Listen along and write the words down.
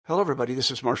Hello, everybody. This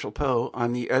is Marshall Poe.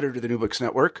 I'm the editor of the New Books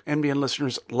Network. NBN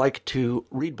listeners like to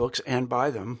read books and buy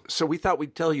them. So we thought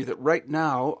we'd tell you that right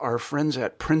now, our friends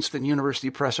at Princeton University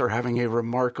Press are having a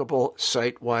remarkable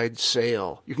site-wide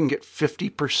sale. You can get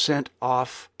 50%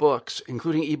 off books,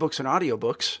 including ebooks and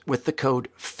audiobooks, with the code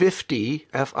 50,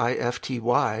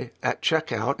 F-I-F-T-Y, at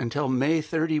checkout until May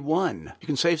 31. You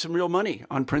can save some real money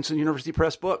on Princeton University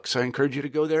Press books. I encourage you to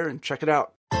go there and check it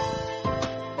out.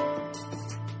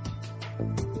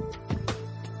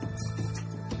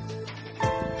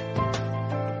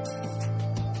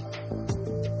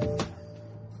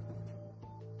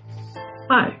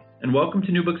 Hi, and welcome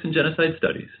to New Books in Genocide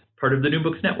Studies, part of the New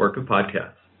Books Network of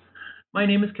podcasts. My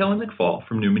name is Kellen McFall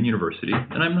from Newman University,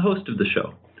 and I'm the host of the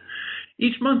show.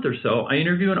 Each month or so, I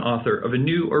interview an author of a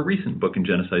new or recent book in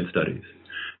genocide studies.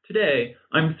 Today,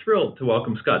 I'm thrilled to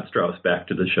welcome Scott Straus back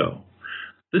to the show.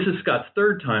 This is Scott's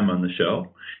third time on the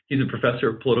show. He's a professor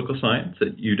of political science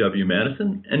at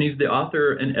UW-Madison, and he's the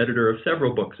author and editor of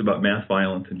several books about mass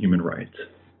violence and human rights.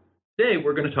 Today,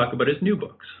 we're going to talk about his new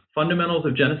books, Fundamentals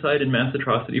of Genocide and Mass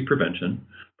Atrocity Prevention,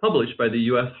 published by the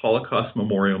U.S. Holocaust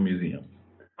Memorial Museum.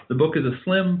 The book is a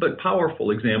slim but powerful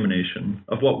examination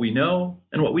of what we know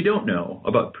and what we don't know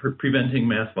about preventing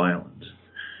mass violence.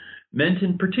 Meant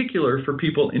in particular for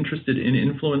people interested in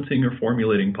influencing or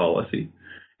formulating policy,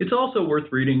 it's also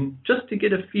worth reading just to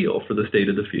get a feel for the state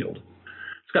of the field.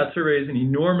 Scott surveys an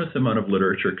enormous amount of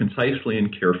literature concisely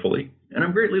and carefully, and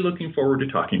I'm greatly looking forward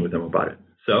to talking with him about it.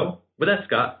 So, with that,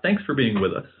 Scott, thanks for being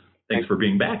with us. Thanks for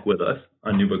being back with us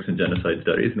on New Books in Genocide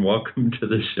Studies, and welcome to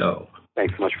the show.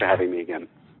 Thanks so much for having me again.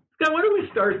 Scott, why don't we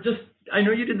start I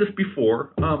know you did this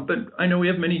before, but I know we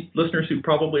have many listeners who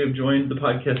probably have joined the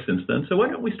podcast since then, so why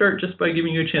don't we start just by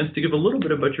giving you a chance to give a little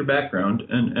bit about your background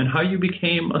and how you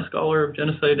became a scholar of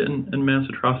genocide and mass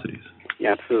atrocities.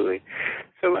 Yeah, absolutely.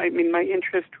 So, my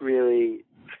interest really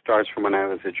starts from when I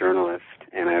was a journalist,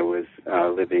 and I was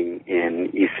living in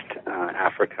East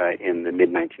Africa in the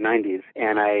mid-1990s,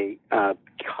 and I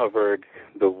covered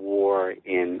the war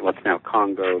in what's now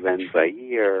Congo, then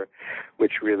Zaire,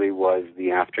 which really was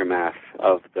the aftermath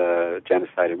of the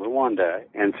genocide in Rwanda,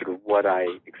 and sort of what I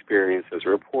experienced as a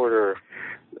reporter,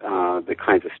 the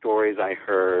kinds of stories I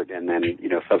heard, and then,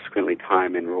 subsequently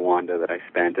time in Rwanda that I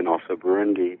spent, and also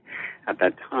Burundi at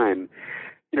that time,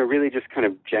 really just kind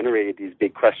of generated these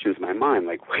big questions in my mind,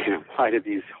 like, why do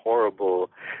these horrible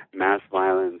mass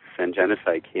violence and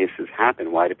genocide cases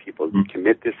happen? Why do people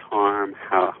commit this harm?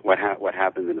 What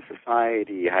happens in a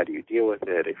society? How do you deal with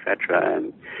it,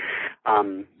 etc.?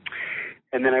 And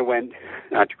then I went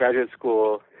to graduate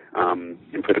school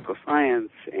in political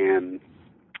science and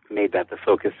made that the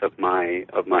focus of my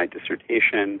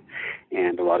dissertation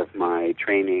and a lot of my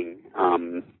training.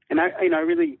 And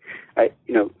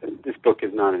this book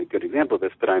is not a good example of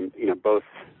this, but I'm, both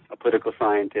a political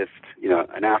scientist,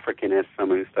 an Africanist,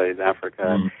 someone who studies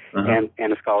Africa, and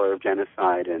a scholar of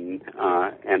genocide and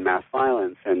mass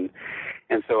violence. And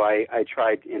so I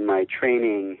tried in my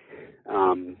training,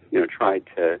 tried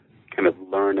to kind of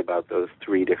learn about those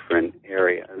three different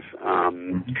areas.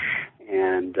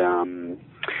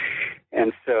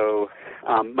 And so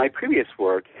my previous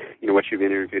work, what you've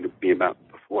interviewed me about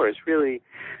before, is really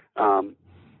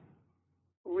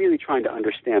trying to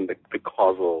understand the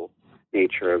causal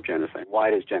nature of genocide.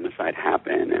 Why does genocide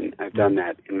happen? And I've done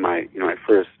that in my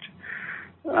first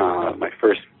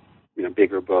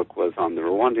bigger book was on the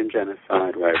Rwandan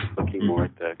genocide, where I was looking more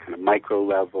at the kind of micro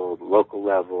level, the local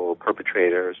level,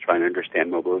 perpetrators, trying to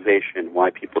understand mobilization, why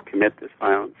people commit this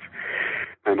violence.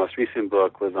 My most recent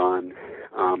book was on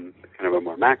kind of a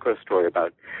more macro story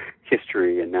about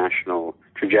history and national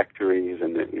trajectories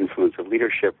and the influence of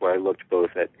leadership, where I looked both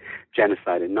at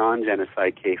genocide and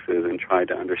non-genocide cases and tried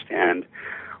to understand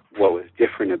what was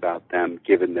different about them,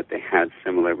 given that they had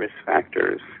similar risk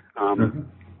factors.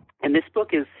 And this book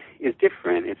is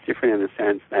different. It's different in the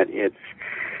sense that it's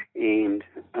aimed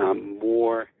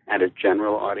more at a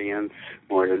general audience,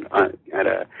 more at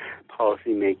a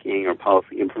policy-making or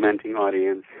policy-implementing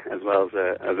audience, as well as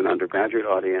an undergraduate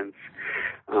audience.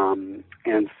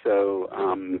 And so,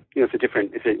 it's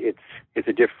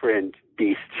a different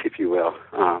beast, if you will,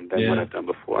 than what I've done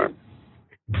before.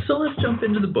 So let's jump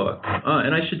into the book.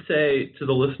 And I should say to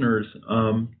the listeners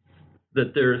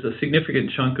that there's a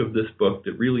significant chunk of this book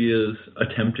that really is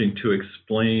attempting to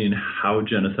explain how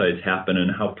genocides happen and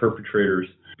how perpetrators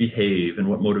behave and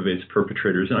what motivates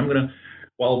perpetrators. And I'm going to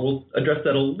while we'll address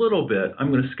that a little bit,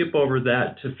 I'm going to skip over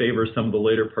that to favor some of the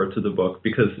later parts of the book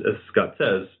because, as Scott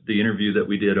says, the interview that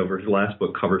we did over his last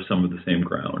book covers some of the same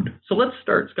ground. So let's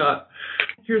start, Scott.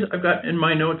 I've got in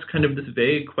my notes kind of this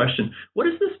vague question. What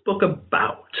is this book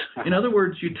about? In other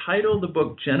words, you title the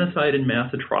book Genocide and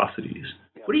Mass Atrocities.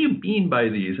 What do you mean by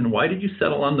these, and why did you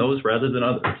settle on those rather than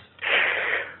others?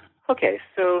 Okay,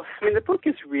 so the book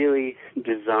is really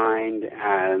designed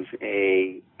as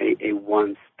a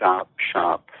one-stop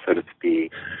shop, so to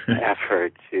speak,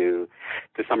 effort to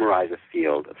summarize a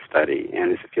field of study,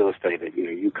 and it's a field of study that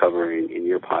you cover in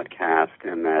your podcast,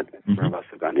 and that some of us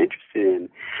have gotten interested in,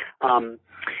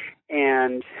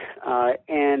 and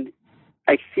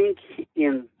I think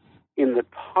in the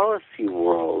policy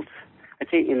world, I'd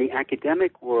say in the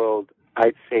academic world,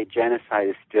 I'd say genocide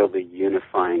is still the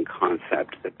unifying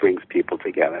concept that brings people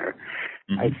together.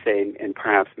 I'd say, and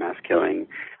perhaps mass killing.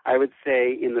 I would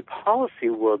say in the policy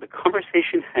world, the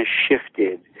conversation has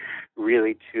shifted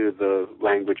really to the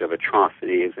language of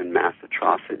atrocities and mass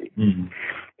atrocities.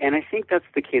 And I think that's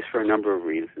the case for a number of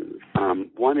reasons.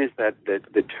 One is that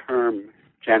the term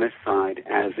genocide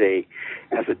as a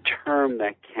term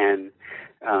that can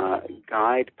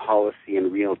guide policy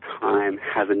in real time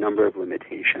has a number of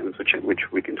limitations, which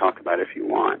we can talk about if you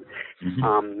want.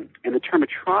 And the term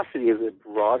atrocity is a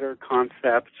broader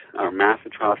concept, or mass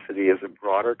atrocity is a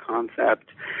broader concept,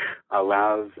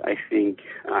 allows, I think,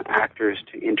 actors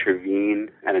to intervene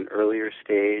at an earlier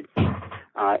stage.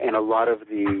 And a lot of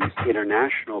the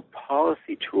international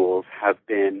policy tools have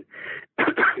been,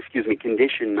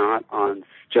 conditioned not on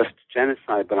just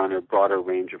genocide, but on a broader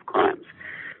range of crimes.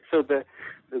 So the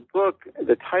book,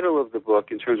 the title of the book,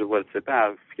 in terms of what it's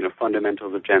about,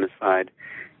 fundamentals of genocide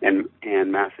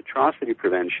and mass atrocity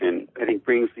prevention, I think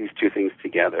brings these two things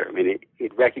together.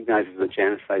 It recognizes that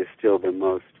genocide is still the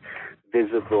most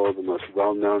visible, the most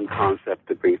well-known concept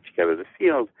that brings together the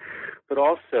field, but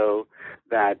also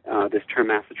that this term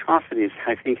mass atrocities,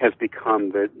 I think, has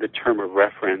become the term of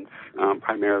reference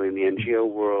primarily in the NGO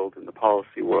world, in the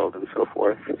policy world, and so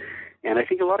forth. And I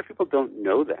think a lot of people don't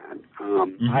know that.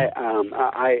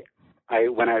 I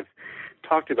when I've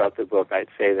talked about the book, I'd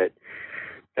say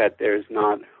that there's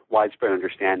not widespread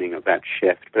understanding of that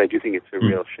shift, but I do think it's a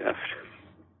real shift.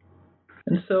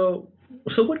 And so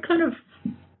what kind of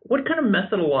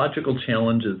methodological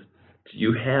challenges do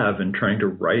you have in trying to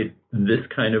write this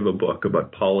kind of a book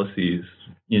about policies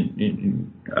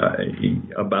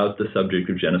about the subject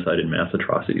of genocide and mass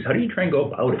atrocities? How do you try and go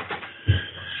about it?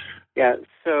 Yeah,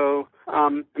 so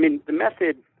the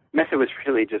method was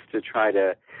really just to try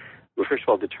to, first of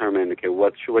all, determine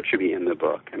what should be in the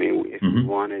book. If you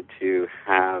wanted to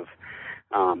have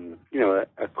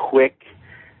a quick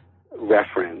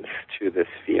reference to this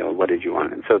field, what did you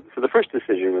want? And so the first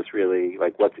decision was really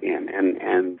what's in,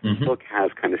 and the book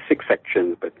has kind of 6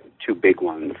 sections, but 2 big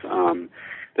ones.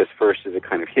 This first is a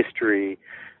kind of history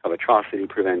of atrocity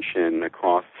prevention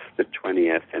across the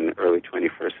 20th and early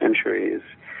 21st centuries.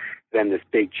 Then this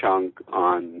big chunk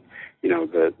on,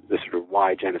 the sort of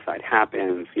why genocide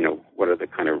happens, what are the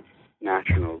kind of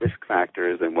national risk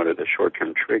factors and what are the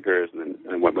short-term triggers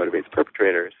and what motivates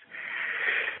perpetrators.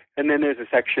 And then there's a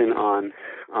section on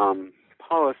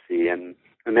policy, and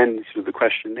then sort of the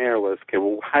question there was,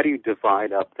 how do you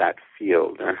divide up that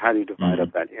field, or how do you divide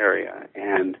up that area?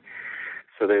 And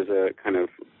so there's a kind of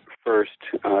first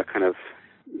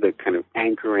the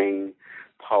anchoring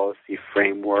policy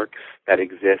frameworks that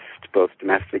exist both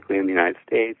domestically in the United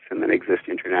States and then exist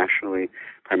internationally,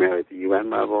 primarily at the UN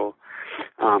level.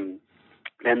 Then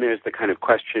there's the kind of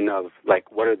question of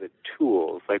what are the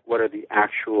tools, what are the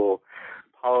actual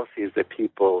policies that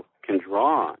people can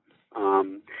draw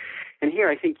on. And here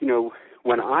I think,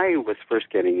 when I was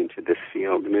first getting into this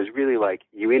field, it was really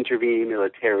you intervene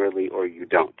militarily or you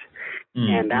don't.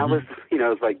 And that was, it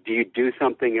was do you do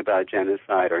something about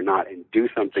genocide or not? And do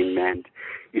something meant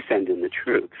you send in the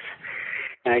troops.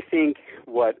 And I think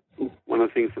one of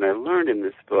the things that I learned in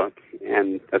this book,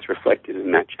 and that's reflected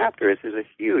in that chapter, is there's a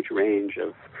huge range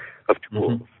of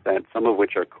tools, that some of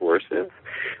which are coercive,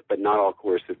 but not all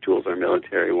coercive tools are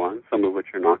military ones, some of which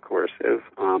are not coercive.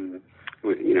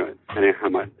 Depending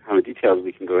on how detailed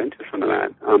we can go into some of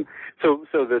that. So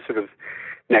the sort of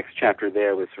next chapter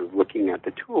there was sort of looking at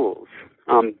the tools.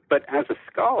 But as a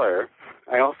scholar,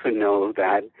 I also know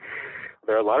that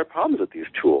there are a lot of problems with these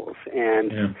tools,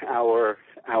 and our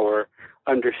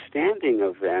understanding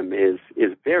of them is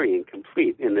very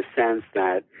incomplete in the sense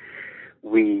that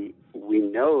we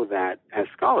know that as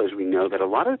scholars we know that a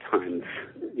lot of times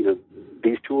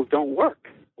these tools don't work,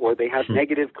 or they have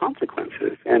negative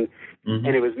consequences. And And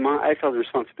it was I felt a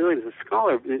responsibility as a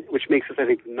scholar, which makes this, I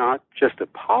think, not just a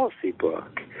policy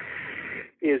book,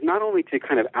 is not only to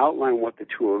kind of outline what the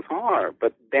tools are,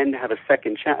 but then to have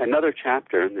another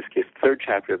chapter, in this case, third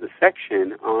chapter of the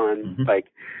section on like,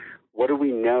 what do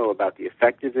we know about the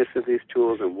effectiveness of these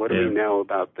tools, and what do we know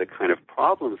about the kind of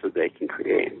problems that they can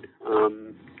create?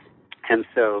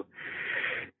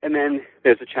 And then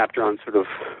there's a chapter on sort of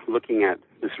looking at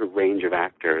the sort of range of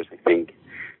actors. I think,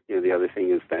 the other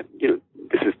thing is that,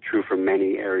 this is true for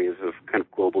many areas of kind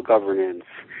of global governance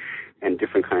and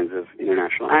different kinds of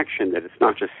international action, that it's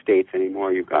not just states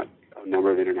anymore. You've got a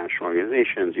number of international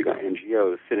organizations, you've got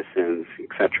NGOs, citizens,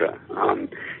 etc., and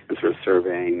sort of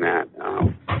surveying that.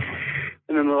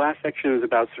 And then the last section is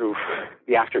about sort of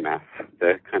the aftermath,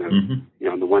 the kind of,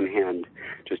 on the one hand,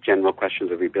 just general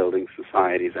questions of rebuilding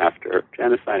societies after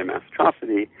genocide and mass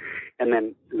atrocity. And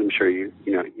then, as I'm sure you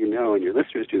know, and your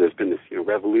listeners do, there's been this,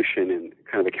 revolution in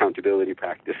kind of accountability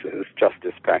practices,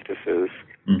 justice practices,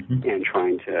 and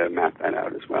trying to map that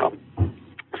out as well.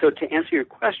 So to answer your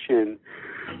question,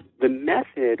 the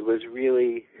method was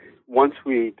really, once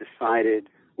we decided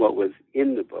what was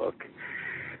in the book,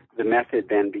 the method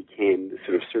then became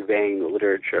sort of surveying the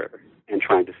literature and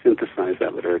trying to synthesize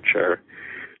that literature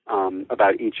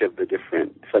about each of the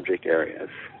different subject areas.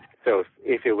 So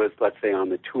if it was, let's say, on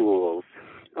the tools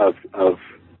of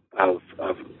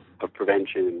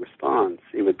prevention and response,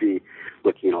 it would be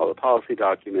looking at all the policy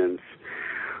documents,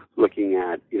 looking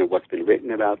at what's been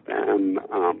written about them,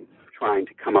 trying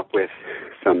to come up with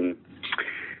some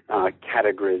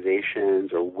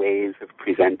categorizations or ways of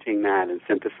presenting that and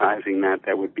synthesizing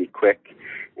that would be quick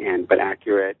but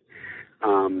accurate.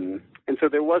 And so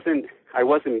I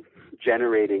wasn't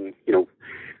generating,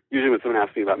 usually when someone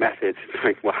asks me about methods, it's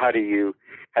like, well, how do you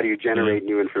generate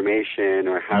new information,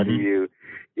 or how do you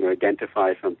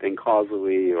identify something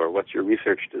causally, or what's your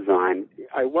research design?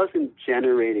 I wasn't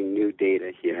generating new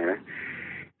data here,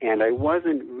 and I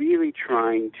wasn't really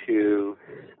trying to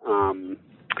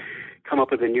come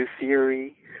up with a new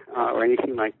theory or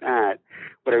anything like that.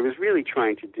 What I was really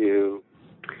trying to do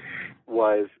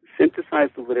was synthesize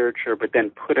the literature, but then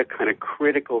put a kind of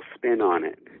critical spin on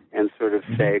it and sort of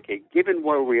say, okay, given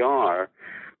where we are,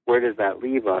 where does that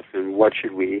leave us, and what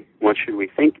should we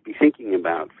be thinking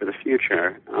about for the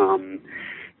future?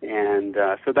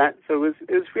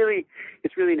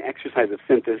 It's really an exercise of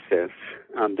synthesis.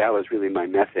 That was really my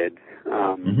method,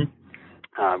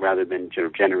 rather than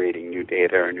generating new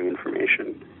data or new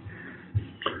information.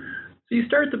 So you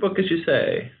start the book, as you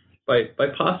say, by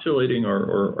postulating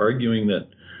or arguing that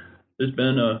there's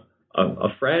been a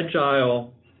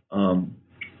fragile,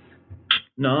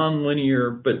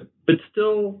 non-linear, but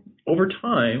still over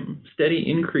time, steady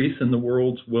increase in the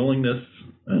world's willingness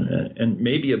and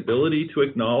maybe ability to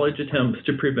acknowledge attempts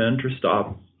to prevent or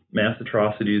stop mass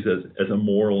atrocities as a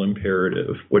moral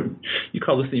imperative. What you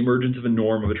call this the emergence of a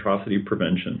norm of atrocity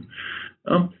prevention.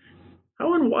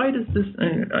 How and why does this,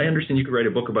 and I understand you could write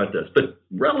a book about this, but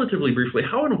relatively briefly,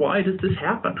 how and why does this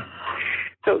happen?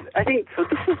 So I think,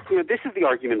 this is the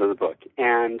argument of the book,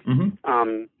 and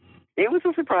it was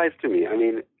a surprise to me. I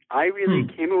mean, I really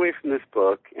came away from this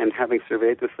book, and having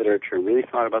surveyed this literature and really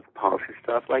thought about the policy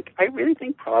stuff, I really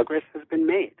think progress has been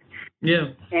made.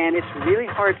 Yeah. And it's really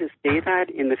hard to say that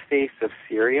in the face of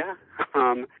Syria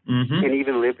and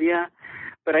even Libya.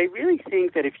 But I really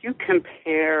think that if you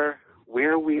compare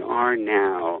where we are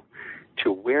now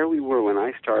to where we were when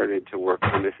I started to work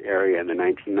on this area in the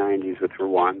 1990s with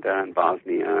Rwanda and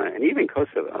Bosnia and even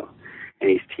Kosovo and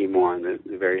East Timor in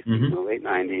the very late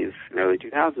 90s and early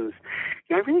 2000s,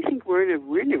 I really think we're in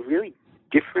a really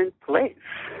different place.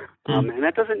 And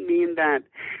that doesn't mean that,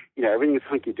 everything is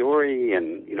hunky-dory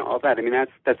and, all that. I mean,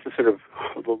 that's the sort of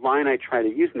the line I try to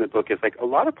use in the book is a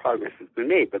lot of progress has been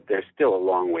made, but there's still a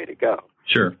long way to go.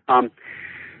 Sure.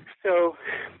 So,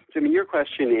 your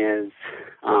question is,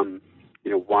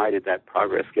 why did that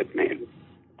progress get made?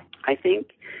 I think,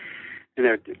 and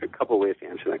there are a couple ways to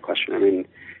answer that question. I mean,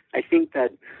 I think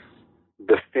that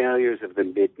the failures of the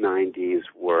mid-'90s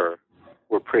were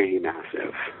pretty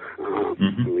massive.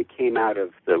 We came out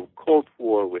of the Cold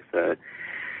War with a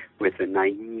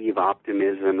naive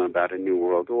optimism about a new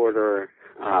world order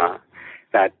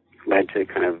that led to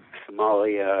kind of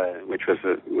Somalia, which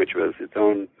was its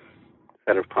own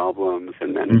set of problems,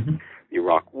 and then the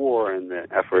Iraq War and the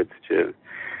efforts to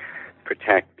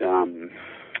protect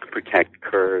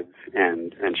Kurds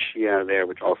and Shia there,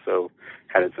 which also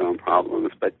had its own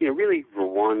problems. But really,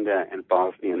 Rwanda and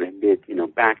Bosnia in the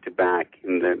back to back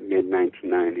in the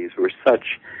mid-1990s were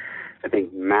such, I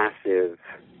think, massive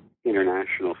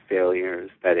international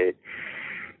failures that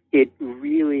it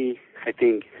really, I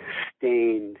think,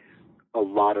 stained a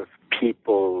lot of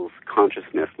people's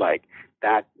consciousness, like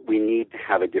that we need to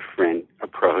have a different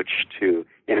approach to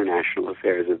international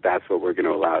affairs if that's what we're going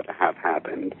to allow to have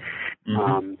happen.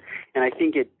 Mm-hmm.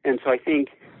 So I think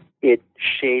it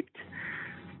shaped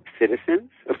citizens.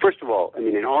 First of all, I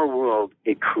mean, in our world,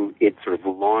 it sort of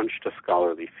launched a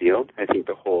scholarly field. I think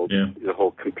the whole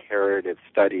comparative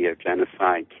study of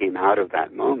genocide came out of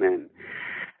that moment.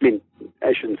 I mean,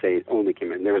 I shouldn't say it only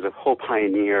came in. There was a whole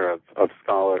pioneer of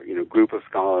group of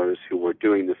scholars who were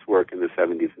doing this work in the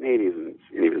 70s and 80s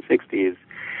and even 60s.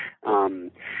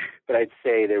 But I'd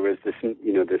say there was this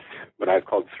what I've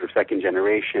called sort of second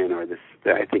generation, or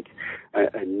I think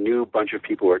a new bunch of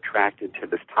people were attracted to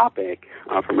this topic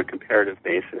from a comparative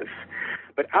basis.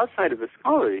 But outside of the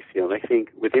scholarly field, I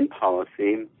think within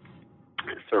policy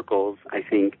circles, I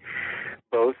think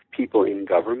both people in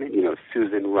government,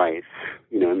 Susan Rice,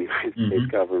 in the United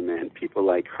States government, people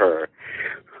like her,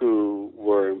 who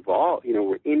were involved,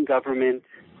 were in government,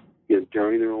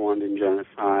 during the Rwandan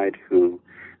genocide, who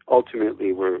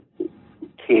ultimately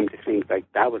came to think like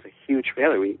that was a huge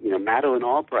failure. Madeleine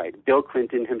Albright, Bill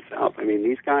Clinton himself. I mean,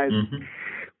 these guys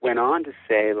went on to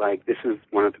say like this is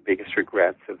one of the biggest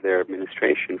regrets of their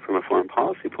administration from a foreign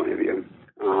policy point of view.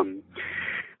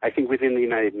 I think within the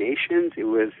United Nations, it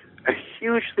was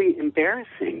hugely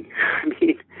embarrassing. I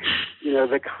mean,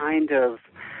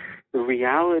 the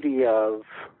reality of,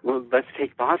 well, let's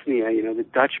take Bosnia. The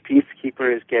Dutch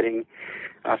peacekeeper is getting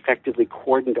effectively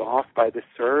cordoned off by the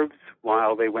Serbs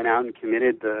while they went out and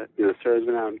committed Bosnian Serbs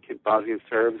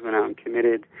went out and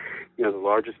committed, the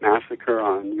largest massacre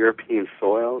on European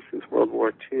soil since World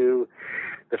War II.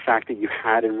 The fact that you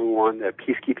had in Rwanda a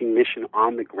peacekeeping mission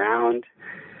on the ground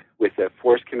with a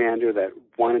force commander that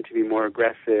wanted to be more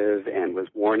aggressive and was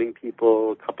warning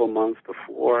people a couple months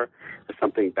before that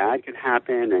something bad could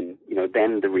happen, and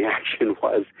then the reaction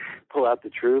was pull out the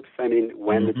troops. I mean,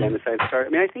 when the genocide started. I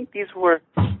mean, I think these were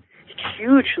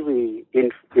hugely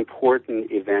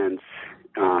important events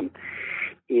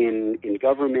in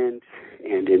government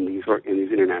and in these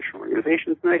international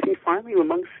organizations, and I think finally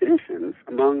among citizens,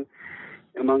 among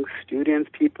students,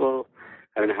 people.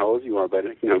 I don't know how old you are, but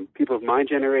people of my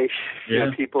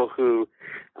generation, people who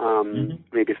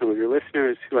maybe some of your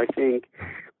listeners who I think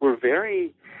were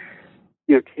very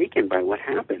taken by what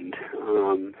happened,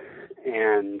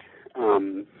 and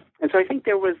so I think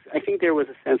there was a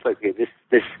sense like, okay,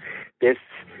 this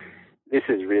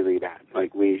is really bad.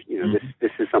 Like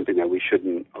this is something that we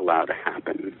shouldn't allow to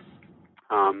happen.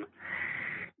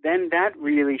 Then that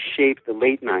really shaped the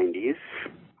late 90s,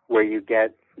 where you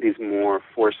get these more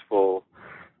forceful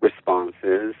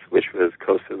responses, which was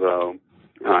Kosovo,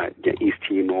 East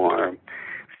Timor,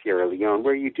 Sierra Leone,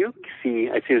 where you do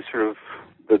see, I see sort of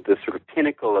the sort of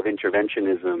pinnacle of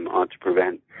interventionism to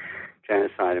prevent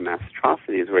genocide and mass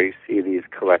atrocities, where you see these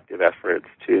collective efforts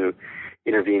to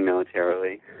intervene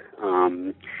militarily.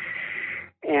 And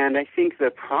I think the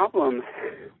problem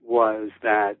was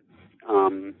that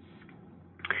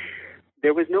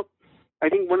there was no. I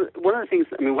think one of the things,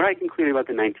 what I concluded about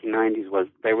the 1990s was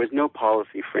there was no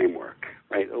policy framework,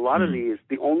 right? A lot of these,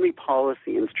 the only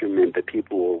policy instrument that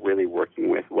people were really working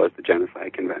with was the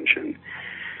Genocide Convention,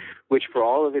 which for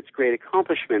all of its great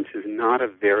accomplishments is not a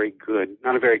very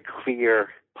clear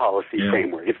policy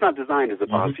framework. It's not designed as a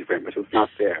policy framework, so it's not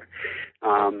there.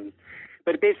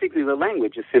 But basically the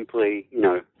language is simply,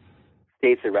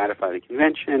 states that ratify the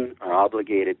convention are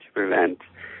obligated to prevent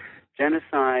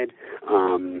genocide,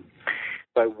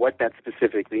 but what that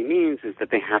specifically means is that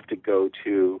they have to go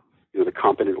to the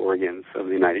competent organs of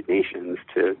the United Nations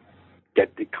to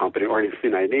get the competent organs of the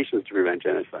United Nations to prevent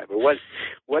genocide. But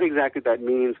what exactly that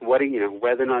means, whether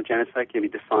or not genocide can be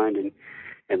defined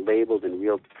and labeled in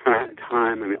real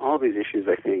time, all these issues,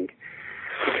 I think,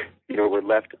 were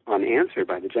left unanswered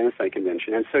by the Genocide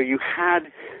Convention. And so you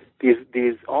had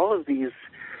all of these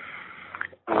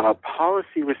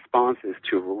policy responses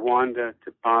to Rwanda,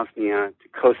 to Bosnia, to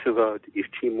Kosovo, to East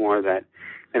Timor that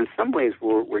in some ways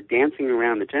were dancing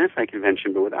around the Genocide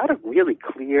Convention, but without a really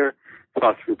clear,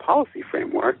 thought-through policy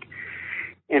framework.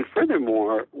 And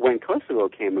furthermore, when Kosovo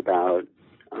came about,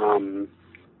 as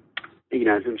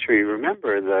I'm sure you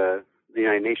remember, the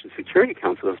United Nations Security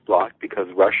Council was blocked because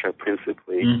Russia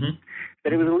principally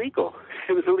said it was illegal.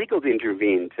 It was illegal to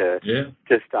intervene to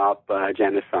stop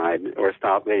genocide, or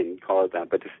stop, they didn't call it that,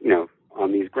 but just,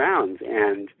 on these grounds.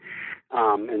 And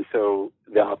so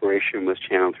the operation was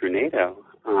channeled through NATO.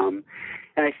 And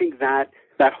I think that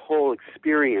whole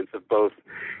experience of both,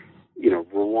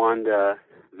 Rwanda,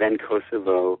 then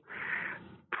Kosovo,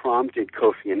 prompted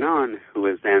Kofi Annan, who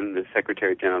was then the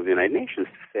Secretary General of the United Nations,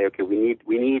 to say, okay, we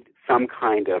need some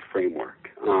kind of framework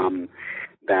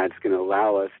that's going to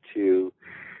allow us to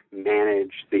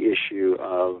manage the issue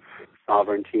of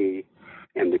sovereignty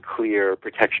and the clear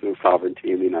protection of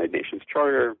sovereignty in the United Nations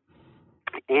Charter,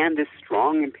 and this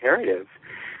strong imperative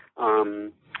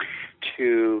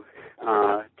to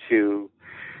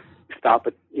stop,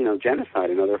 genocide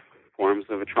and other forms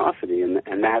of atrocity,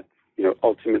 and that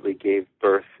ultimately gave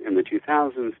birth in the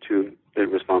 2000s to the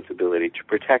responsibility to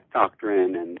protect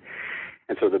doctrine, and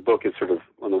so the book is sort of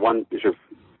on the one sort of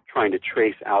trying to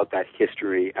trace out that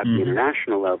history at the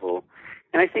international level,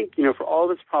 and I think for all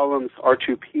of its problems,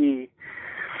 R2P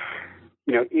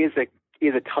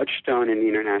is a touchstone in the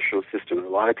international system. There are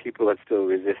a lot of people that still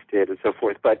resist it and so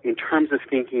forth. But in terms of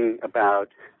thinking about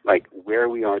like where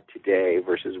we are today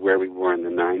versus where we were in the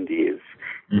 90s,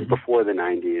 before the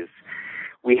 90s,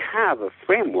 we have a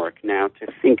framework now to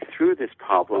think through this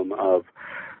problem of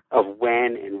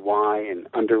when and why and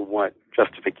under what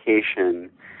justification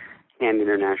can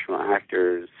international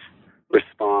actors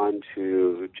respond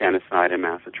to genocide and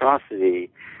mass atrocity.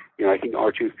 I think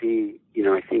R2P,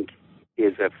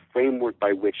 is a framework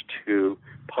by which to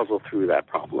puzzle through that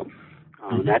problem.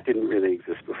 That didn't really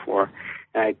exist before,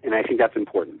 and I think that's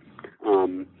important.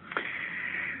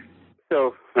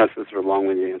 So that's a sort of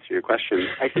long-winded answer to your question.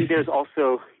 I think there's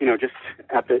also,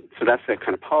 so that's a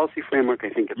kind of policy framework. I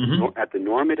think at the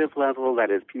normative level, that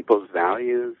is people's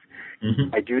values.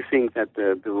 I do think that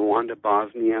the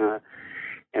Rwanda-Bosnia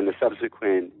and the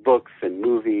subsequent books and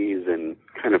movies and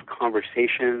kind of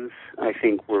conversations, I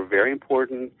think, were very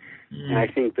important. And I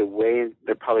think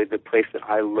probably the place that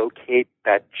I locate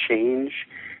that change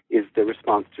is the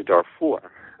response to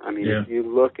Darfur. I mean, if you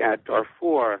look at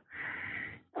Darfur,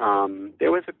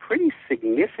 there was a pretty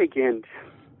significant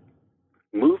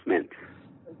movement,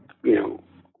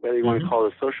 whether you want to call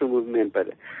it a social movement,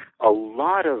 but a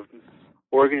lot of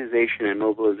organization and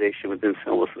mobilization within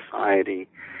civil society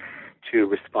to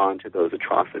respond to those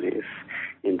atrocities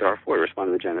in Darfur, respond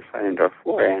to the genocide in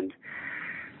Darfur. And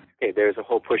there's a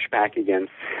whole pushback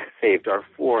against Save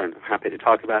Darfur, and I'm happy to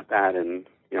talk about that. And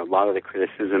a lot of the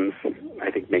criticisms I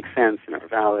think make sense and are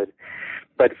valid.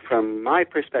 But from my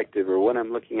perspective, or what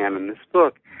I'm looking at in this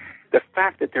book, the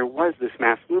fact that there was this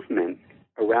mass movement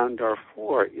around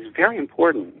Darfur is very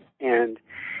important. And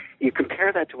you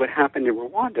compare that to what happened in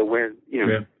Rwanda, where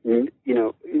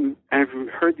I've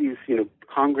heard these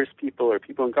Congress people or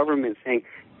people in government saying,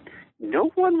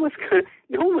 no one was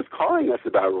calling us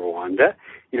about Rwanda.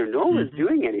 No one was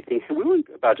doing anything. So we weren't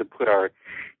about to put our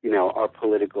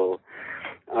political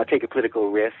take a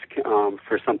political risk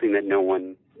for something that no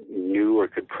one knew or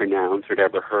could pronounce or had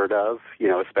ever heard of.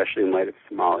 Especially in light of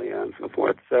Somalia and so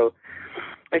forth. So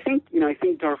I think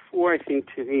Darfur,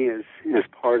 to me is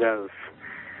part of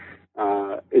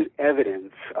is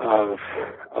evidence of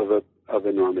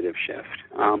a normative shift.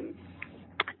 And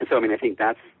so I think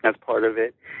that's part of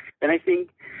it. And I think,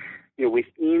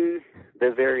 within the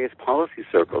various policy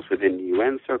circles, within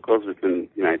UN circles, within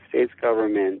the United States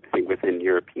government, I think within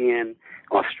European,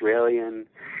 Australian,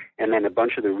 and then a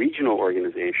bunch of the regional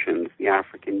organizations, the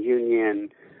African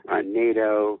Union,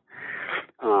 NATO,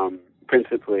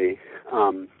 principally,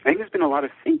 I think there's been a lot of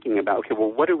thinking about,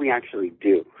 what do we actually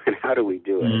do and how do we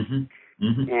do it?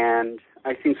 And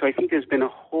I think there's been a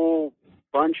whole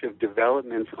bunch of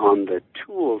developments on the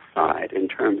tools side in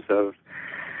terms of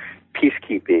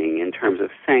peacekeeping, in terms of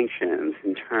sanctions,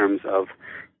 in terms of,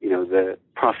 the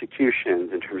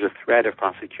prosecutions, in terms of threat of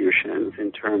prosecutions,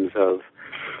 in terms of,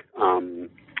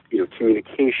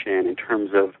 communication, in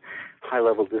terms of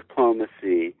high-level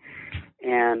diplomacy.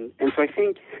 And so I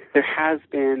think there has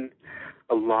been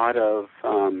a lot of,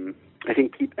 I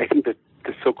think the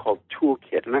so-called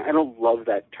toolkit, and I don't love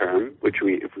that term, which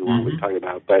if we want, we talk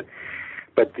about, but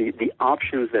the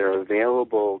options that are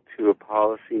available to a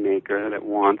policymaker that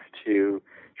wants to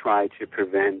try to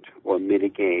prevent or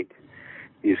mitigate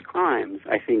these crimes,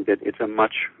 I think that it's a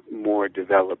much more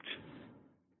developed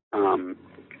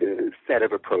set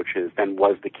of approaches than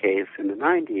was the case in the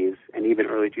 90s and even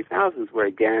early 2000s, where,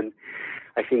 again,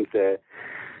 I think the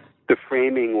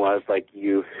framing was like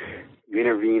you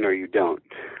intervene or you don't.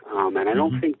 And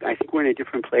I think we're in a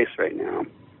different place right now.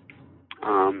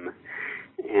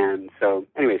 And so,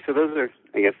 anyway, so those are,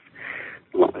 I guess,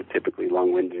 typically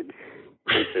long-winded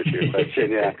answer to your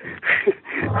question. Yeah.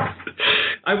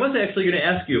 I was actually going to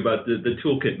ask you about the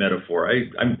toolkit metaphor.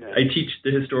 I teach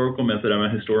the historical method. I'm a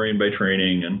historian by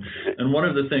training, and one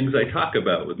of the things I talk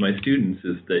about with my students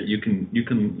is that you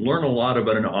can learn a lot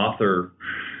about an author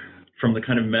from the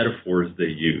kind of metaphors they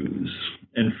use.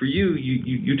 And for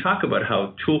you talk about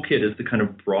how toolkit is the kind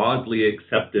of broadly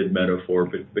accepted metaphor,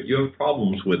 but you have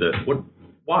problems with it.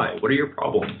 Why? What are your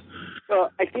problems?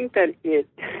 Well, I think that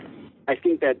I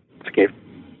think that, okay,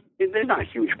 there's not a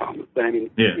huge problem, but I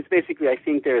mean, it's basically, I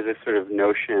think there's a sort of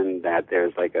notion that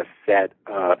there's like a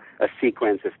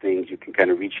sequence of things you can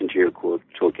kind of reach into your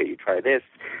toolkit. You try this,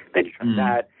 then you try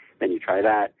that, then you try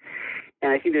that.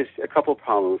 And I think there's a couple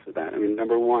problems with that. I mean,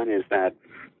 number one is that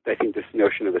I think this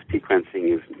notion of a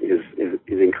sequencing is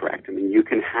incorrect. I mean, you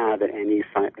can have at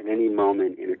any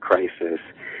moment in a crisis,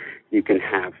 you can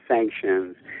have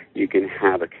sanctions, you can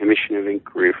have a commission of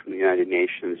inquiry from the United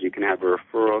Nations, you can have a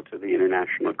referral to the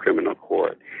International Criminal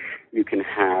Court, you can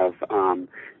have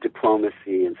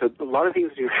diplomacy, and so a lot of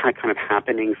things are kind of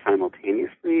happening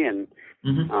simultaneously, and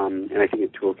I think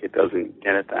a toolkit doesn't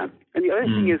get at that. And the other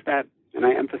thing is that, and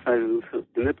I emphasize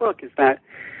in the book, is that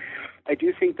I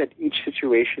do think that each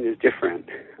situation is different,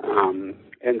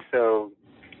 and so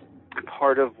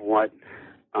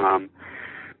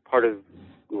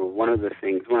one of the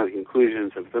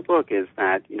conclusions of the book is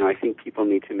that, I think people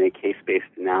need to make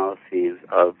case-based analyses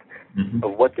of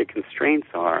what the constraints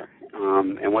are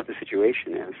and what the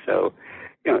situation is. So,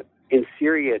 in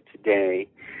Syria today,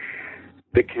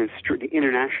 the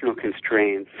international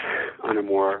constraints on a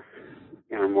more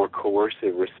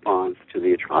coercive response to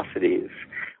the atrocities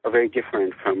are very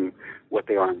different from what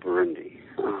they are in Burundi.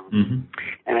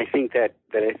 And I think that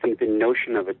the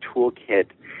notion of a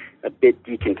toolkit a bit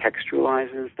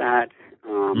decontextualizes that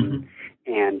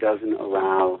and doesn't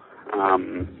allow, I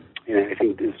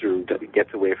think this sort of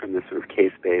gets away from this sort of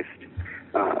case-based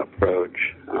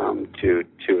approach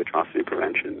to atrocity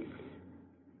prevention.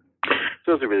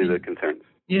 So those are really the concerns.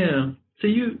 Yeah. So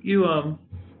you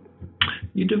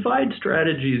divide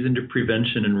strategies into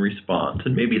prevention and response,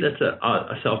 and maybe that's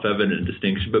a self-evident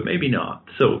distinction, but maybe not.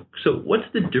 So what's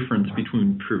the difference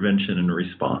between prevention and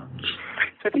response?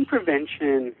 So I think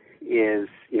prevention is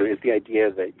the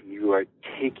idea that you are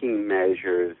taking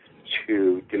measures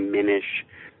to diminish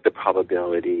the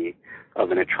probability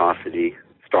of an atrocity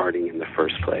starting in the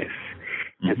first place.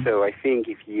 And so I think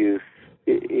if you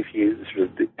sort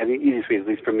of, the easiest way, at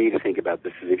least for me, to think about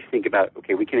this is if you think about,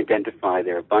 okay, we can identify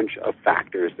there are a bunch of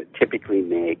factors that typically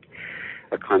make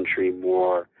a country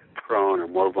more prone or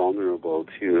more vulnerable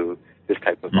to this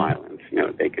type of violence.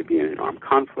 They could be in an armed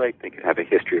conflict, they could have a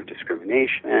history of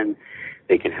discrimination,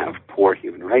 they can have poor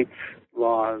human rights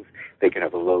laws, they could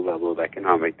have a low level of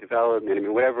economic development. I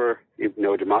mean, whatever, it's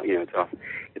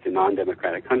a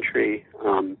non-democratic country.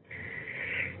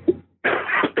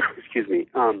 Excuse me.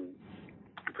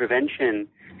 Prevention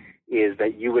is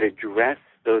that you would address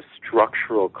those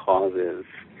structural causes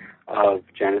of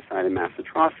genocide and mass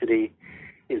atrocity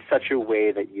in such a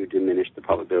way that you diminish the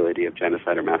probability of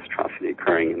genocide or mass atrocity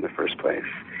occurring in the first place.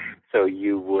 So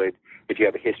you would, if you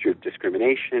have a history of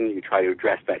discrimination, you try to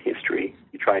address that history.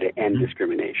 You try to end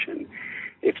discrimination.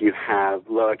 If you have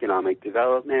low economic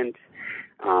development,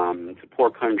 it's a poor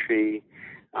country,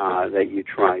 that you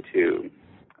try to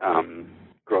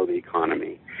grow the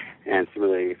economy. And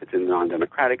similarly, if it's a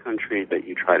non-democratic country, that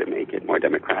you try to make it more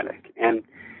democratic. And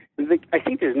I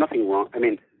think there's nothing wrong. I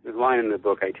mean, the line in the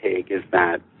book I take is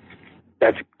that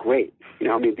that's great. These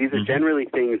are generally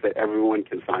things that everyone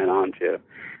can sign on to.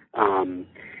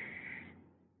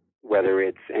 Whether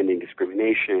it's ending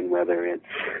discrimination, whether it's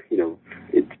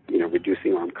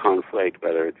reducing armed conflict,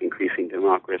 whether it's increasing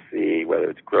democracy, whether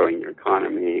it's growing your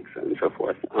economy, and so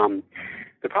forth.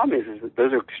 The problem is that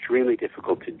those are extremely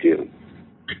difficult to do.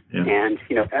 Yeah. And,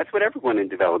 that's what everyone in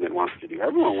development wants to do.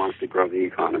 Everyone wants to grow the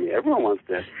economy. Everyone wants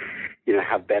to,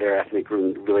 have better ethnic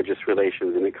and religious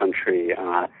relations in the country,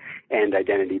 and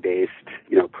identity-based,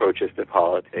 approaches to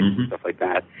politics and stuff like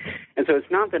that. And so it's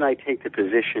not that I take the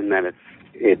position that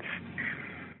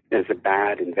it's a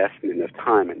bad investment of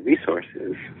time and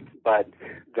resources, but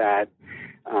that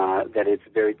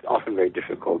it's often very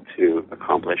difficult to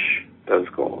accomplish those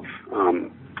goals,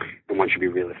 and one should be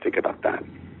realistic about that.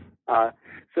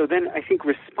 So then I think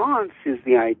response is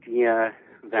the idea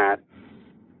that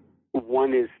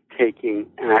one is taking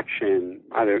action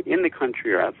either in the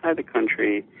country or outside the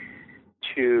country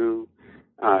to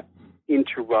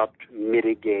interrupt,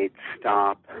 mitigate,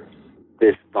 stop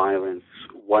this violence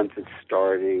once it's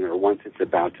starting or once it's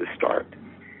about to start.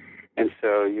 And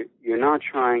so you're not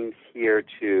trying here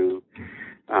to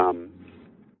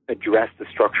address the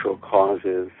structural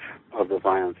causes of the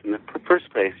violence. In the first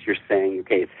place, you're saying,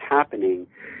 okay, it's happening.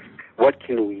 What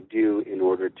can we do in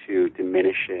order to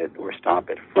diminish it or stop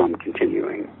it from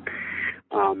continuing?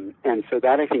 And so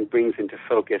that, I think, brings into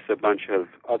focus a bunch of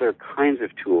other kinds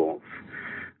of tools.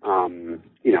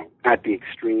 At the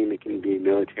extreme, it can be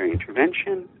military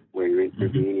intervention, where you're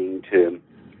intervening to,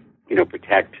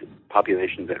 protect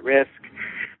populations at risk.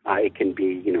 It can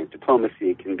be,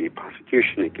 diplomacy, it can be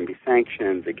prosecution, it can be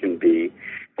sanctions, it can be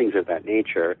things of that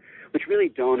nature, which really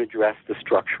don't address the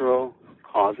structural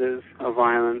causes of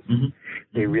violence. Mm-hmm.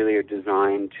 They really are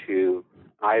designed to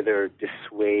either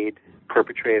dissuade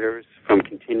perpetrators from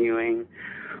continuing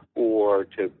or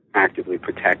to actively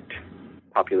protect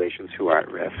populations who are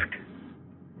at risk.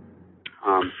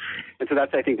 And so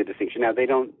that's, I think, the distinction. Now, they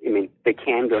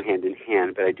can go hand in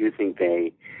hand, but I do think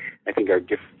are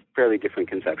fairly different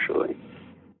conceptually.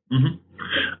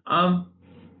 Mm-hmm.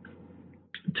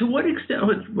 To what extent,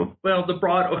 the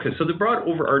broad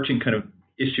overarching kind of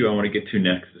issue I want to get to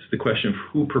next is the question of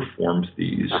who performs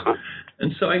these. Uh-huh.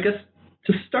 And so I guess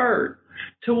to start,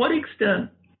 to what extent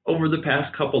over the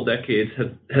past couple decades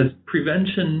has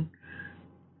prevention,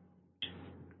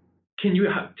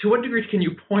 to what degree can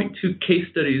you point to case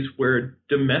studies where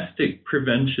domestic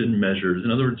prevention measures,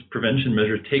 in other words, prevention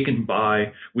measures taken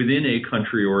within a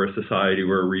country or a society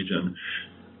or a region,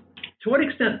 to what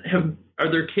extent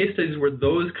are there case studies where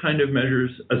those kind of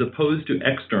measures, as opposed to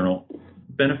external,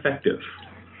 been effective?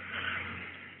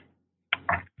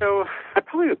 So I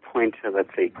probably would point to, let's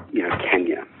say,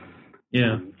 Kenya.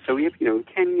 Yeah. So we have,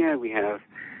 Kenya, we have,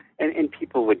 and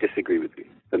people would disagree with me.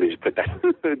 Let me just put that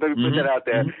out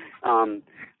there. Mm-hmm.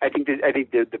 I think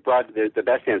the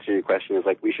best answer to your question is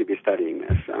we should be studying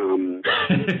this. And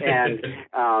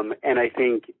I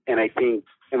think, and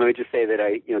let me just say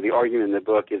that the argument in the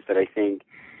book is that I think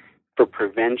for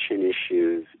prevention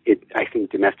issues, I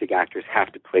think domestic actors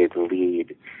have to play the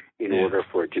lead in order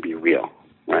for it to be real,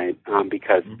 right?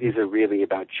 Because these are really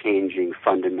about changing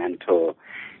fundamental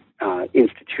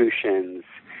institutions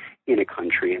in a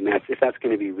country, and if that's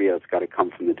going to be real, it's got to come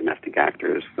from the domestic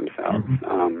actors themselves.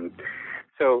 Mm-hmm.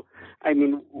 So,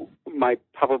 my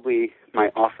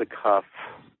off-the-cuff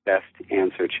best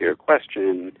answer to your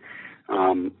question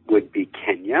would be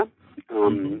Kenya.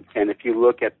 And if you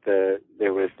look at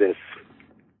there was this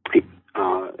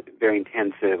very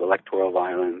intensive electoral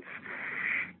violence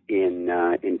in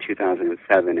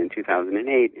 2007 and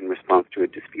 2008 in response to a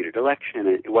disputed election.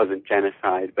 It wasn't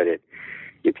genocide, but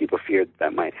people feared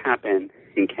that might happen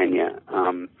in Kenya.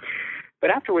 But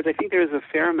afterwards, I think there was a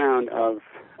fair amount of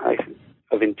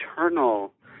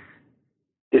internal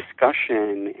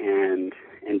discussion and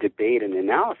debate and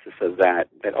analysis of that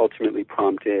ultimately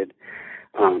prompted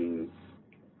kind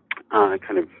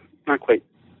of not quite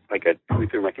like a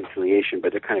truth and reconciliation,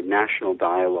 but a kind of national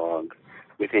dialogue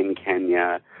within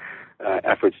Kenya,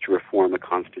 efforts to reform the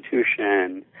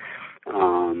constitution,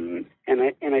 and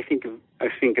I think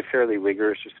a fairly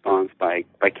rigorous response by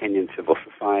Kenyan civil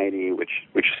society, which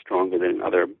is stronger than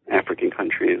other African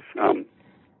countries.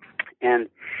 And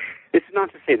this is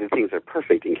not to say that things are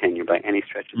perfect in Kenya by any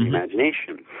stretch of the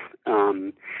imagination,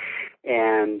 and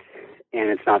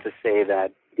it's not to say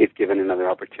that if given another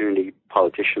opportunity,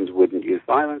 politicians wouldn't use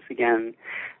violence again,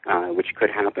 which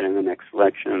could happen in the next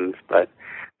elections. But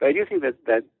I do think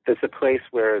that there's a place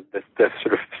where the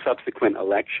sort of subsequent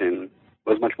election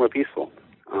was much more peaceful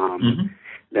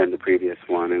than the previous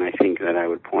one, and I think that I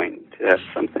would point to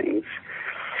some things.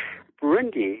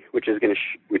 Burundi, which is going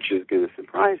to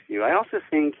surprise you, I also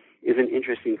think is an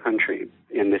interesting country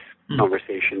in this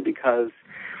conversation because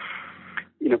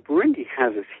Burundi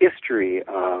has this history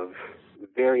of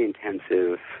very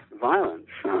intensive violence,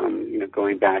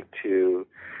 going back to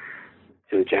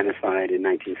the genocide in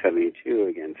 1972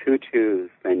 against Hutus.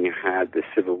 Then you had the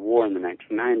civil war in the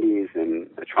 1990s and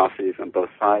atrocities on both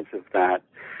sides of that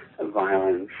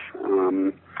violence.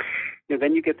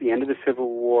 Then you get the end of the civil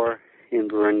war in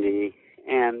Burundi,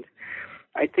 and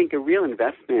I think a real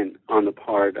investment on the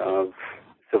part of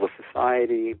civil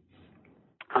society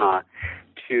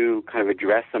to kind of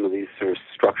address some of these sort of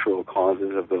structural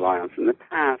causes of the violence in the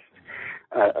past,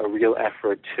 a real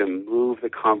effort to move the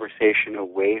conversation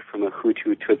away from a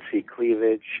Hutu-Tutsi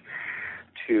cleavage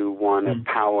to one of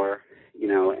power,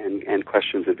 and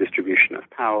questions of distribution of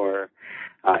power,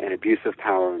 and abuse of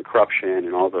power and corruption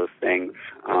and all those things.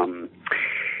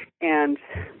 And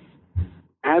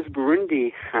as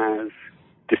Burundi has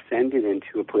descended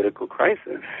into a political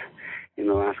crisis in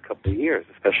the last couple of years,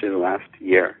 especially the last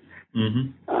year,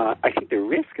 I think the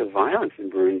risk of violence in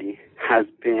Burundi has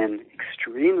been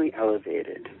extremely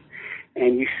elevated.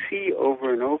 And you see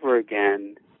over and over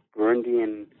again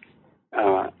Burundian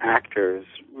actors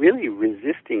really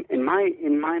resisting, in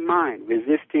my mind,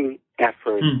 resisting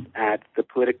efforts at the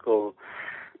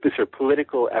sort of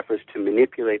political efforts to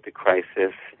manipulate the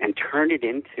crisis and turn it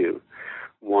into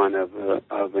one of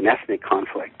an ethnic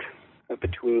conflict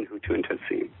between Hutu and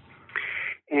Tutsi.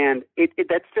 And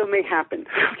that still may happen.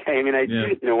 Okay, I mean,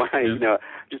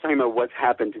 just talking about what's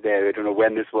happened today. I don't know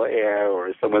when this will air,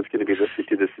 or someone's going to be listening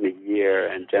to this in a year,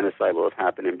 and genocide will have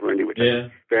happened in Burundi, which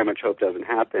I very much hope doesn't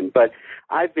happen. But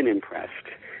I've been impressed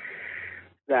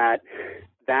that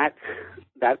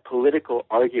political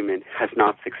argument has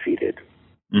not succeeded,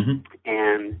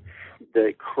 and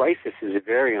the crisis is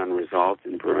very unresolved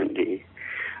in Burundi.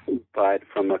 But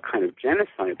from a kind of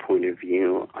genocide point of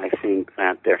view, I think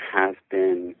that there has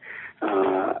been,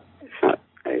 I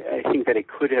think that it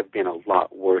could have been a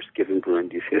lot worse given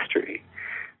Burundi's history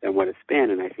than what it's been.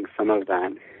 And I think some of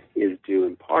that is due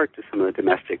in part to some of the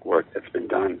domestic work that's been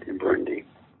done in Burundi.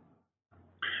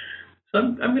 So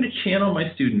I'm going to channel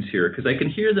my students here because I can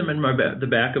hear them in the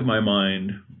back of my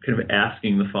mind kind of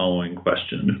asking the following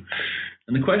question.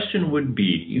 And the question would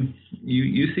be,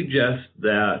 you suggest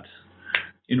that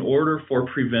in order for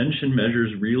prevention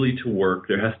measures really to work,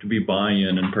 there has to be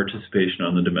buy-in and participation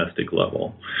on the domestic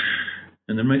level.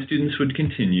 And then my students would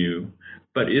continue,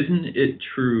 but isn't it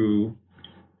true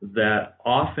that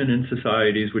often in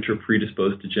societies which are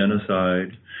predisposed to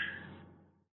genocide,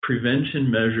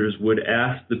 prevention measures would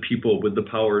ask the people with the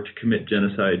power to commit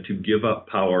genocide to give up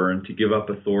power and to give up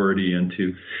authority and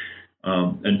to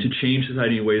change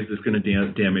society in ways that's going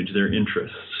to damage their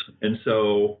interests? And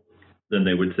so then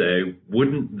they would say,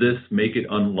 wouldn't this make it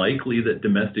unlikely that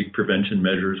domestic prevention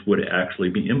measures would actually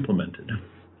be implemented?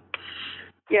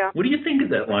 Yeah. What do you think of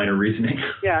that line of reasoning?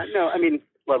 Yeah, no, I mean,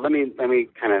 well, let me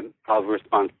kind of, I'll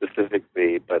respond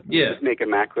specifically, but just make a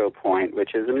macro point,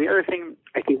 which is, the other thing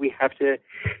I think we have to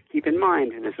keep in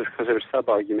mind, and this is because there's a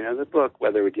sub-argument of the book,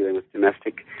 whether we're dealing with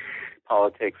domestic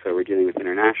politics or we're dealing with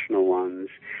international ones,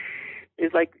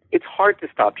 is like, it's hard to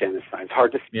stop genocide. It's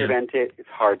hard to prevent it. It's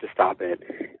hard to stop it.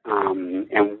 And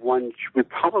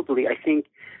I think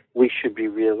we should be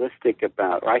realistic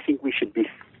about, or I think we should be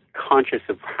conscious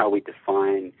of how we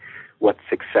define what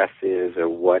success is or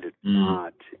what it's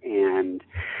not. And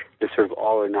the sort of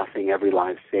all or nothing, every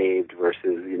life saved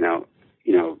versus,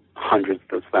 hundreds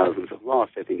of thousands of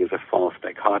lost, I think is a false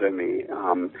dichotomy.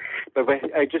 But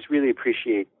I just really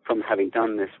appreciate from having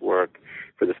done this work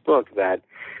for this book that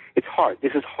it's hard.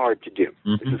 This is hard to do.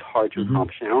 This is hard to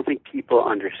accomplish. And I don't think people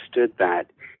understood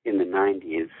that in the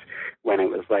 90s when it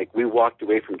was like we walked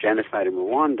away from genocide in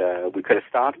Rwanda. We could have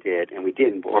stopped it, and we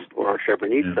didn't, or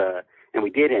Srebrenica, and we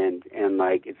didn't. And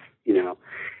like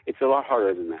it's a lot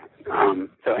harder than that.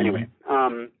 So anyway,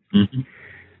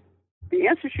 the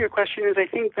answer to your question is I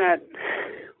think that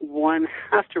one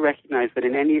has to recognize that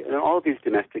in all of these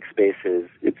domestic spaces,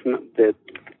 it's not that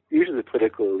usually the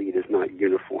political elite is not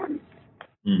uniform.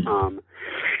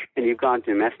 And you've got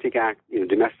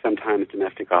sometimes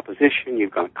domestic opposition.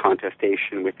 You've got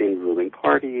contestation within ruling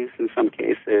parties. In some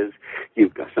cases,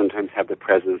 you've got sometimes have the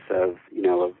presence of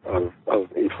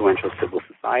influential civil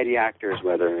society actors,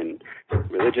 whether in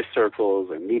religious circles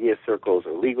or media circles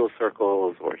or legal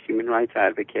circles or human rights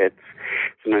advocates.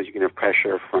 Sometimes you can have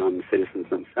pressure from citizens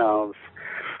themselves,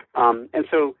 and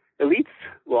so elites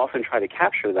will often try to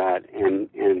capture that and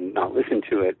not listen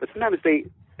to it. But sometimes they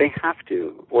have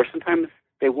to, or sometimes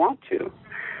they want to.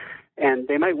 And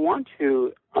they might want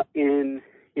to in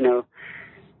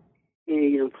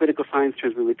political science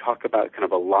terms we would talk about kind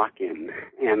of a lock-in.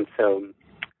 And so,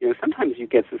 sometimes you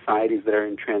get societies that are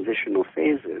in transitional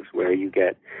phases where you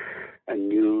get a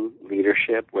new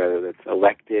leadership, whether it's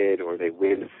elected or they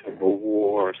win a civil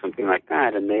war or something like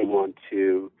that, and they want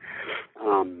to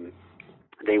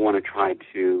try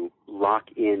to lock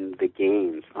in the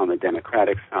gains on the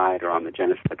democratic side or on the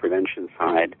genocide prevention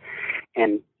side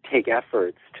and take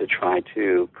efforts to try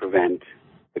to prevent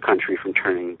the country from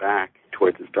turning back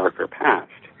towards its darker past.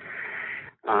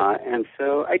 And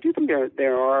so I do think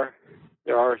there are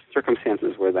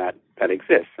circumstances where that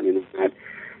exists. I mean, it's not,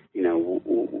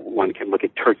 one can look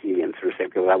at Turkey and sort of say,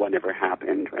 okay, well, that one never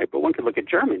happened, right? But one could look at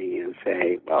Germany and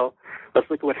say, well, let's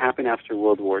look at what happened after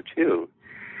World War II.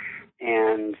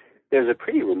 And there's a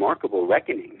pretty remarkable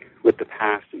reckoning with the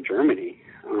past in Germany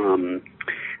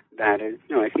that is,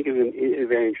 I think is a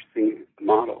very interesting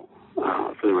model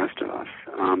for the rest of us.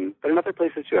 But in other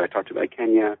places too, I talked about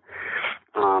Kenya,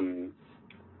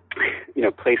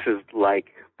 places like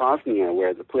Bosnia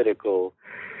where the political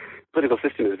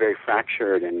system is very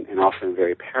fractured and often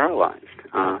very paralyzed.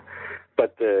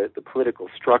 But the political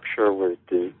structure was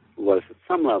at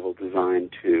some level designed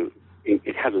to,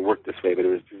 it hasn't worked this way, but it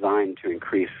was designed to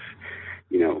increase,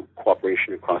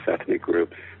 cooperation across ethnic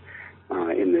groups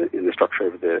in the structure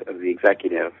of the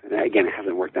executive. And again, it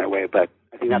hasn't worked that way, but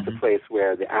I think that's a place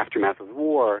where the aftermath of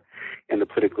war and the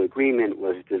political agreement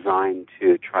was designed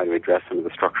to try to address some of the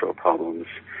structural problems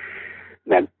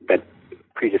that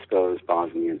predisposed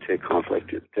Bosnian to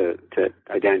conflict, to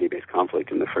identity-based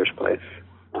conflict in the first place.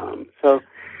 So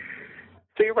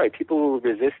you're right. People will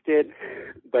resist it,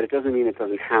 but it doesn't mean it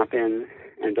doesn't happen,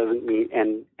 and doesn't mean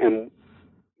and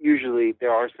usually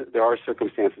there are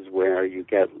circumstances where you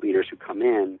get leaders who come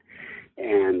in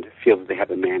and feel that they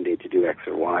have a mandate to do X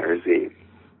or Y or Z.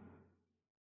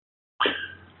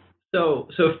 So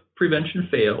if prevention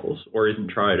fails or isn't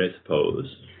tried, I suppose,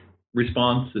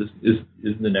 response is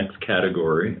the next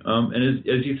category. And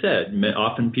as you said,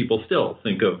 often people still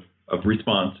think of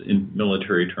response in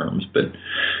military terms, but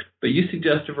you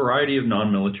suggest a variety of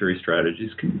non-military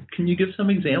strategies. Can you give some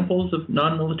examples of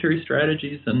non-military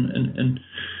strategies and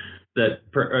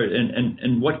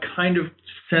what kind of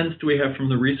sense do we have from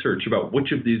the research about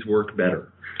which of these work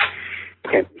better?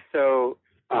 Okay, so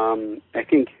I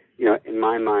think, in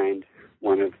my mind,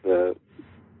 one of the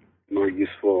more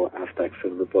useful aspects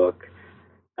of the book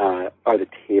are the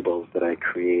tables that I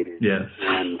created. Yes.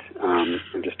 And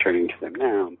I'm just turning to them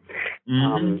now.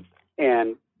 Mm-hmm.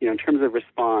 And in terms of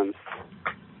response,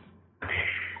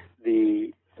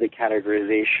 the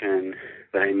categorization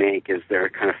that I make is there are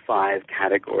kind of 5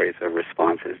 categories of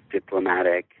responses: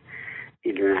 diplomatic,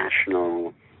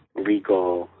 international,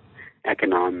 legal,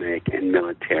 economic, and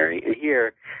military. And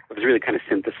here I was really kind of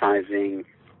synthesizing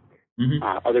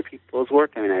other people's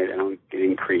work. I mean, I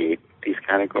didn't create these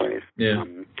categories. Yeah.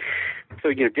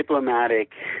 So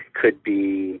diplomatic could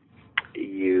be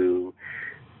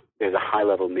there's a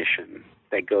high-level mission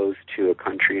that goes to a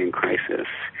country in crisis.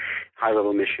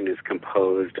 High-level mission is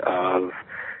composed of,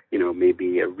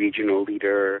 maybe a regional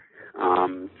leader,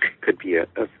 could be a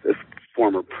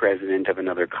former president of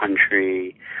another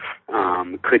country,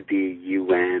 could be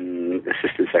UN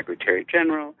Assistant Secretary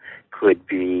General, could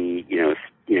be,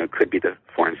 could be the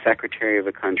foreign secretary of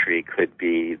a country, could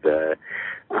be the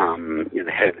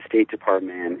head of the State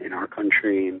Department in our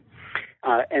country,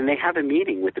 and they have a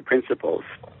meeting with the principals.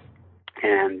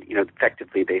 And,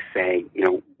 effectively they say,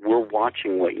 we're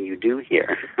watching what you do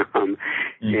here, and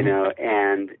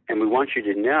we want you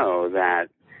to know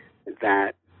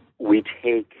that we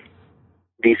take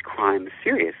these crimes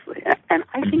seriously. And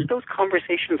I think those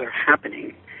conversations are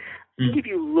happening. I think if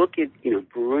you look at,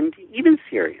 Burundi, even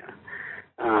Syria,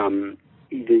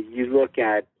 you look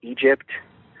at Egypt,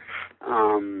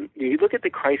 you look at the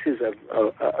crisis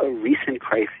of recent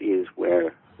crises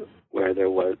where there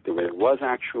was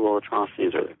actual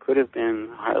atrocities, or there could have been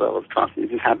high level of atrocities.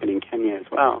 This happened in Kenya as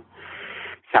well.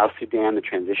 South Sudan, the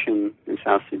transition in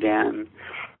South Sudan,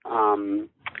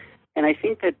 and I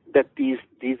think that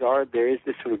there is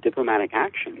this sort of diplomatic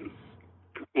action,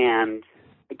 and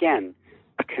again,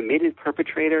 a committed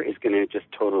perpetrator is going to just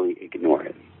totally ignore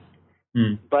it.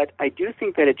 But I do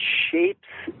think that it shapes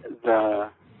the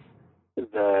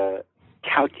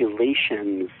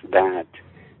calculations that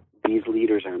these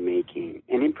leaders are making,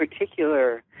 and in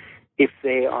particular, if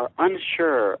they are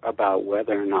unsure about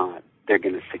whether or not they're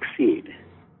going to succeed.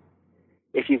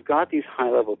 If you've got these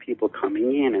high-level people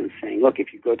coming in and saying, look,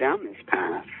 if you go down this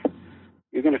path,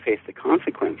 you're going to face the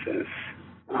consequences,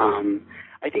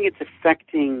 I think it's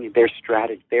affecting their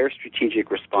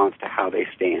strategic response to how they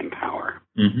stay in power.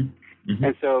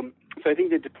 And so I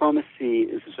think the diplomacy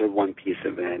is sort of one piece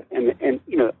of it. And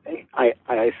I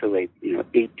isolate,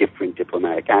 8 different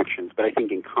diplomatic actions, but I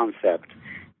think in concept,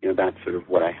 that's sort of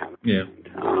what I have in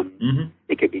mind.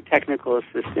 It could be technical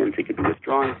assistance, it could be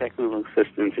withdrawing technical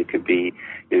assistance, it could be,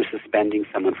 suspending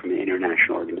someone from an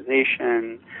international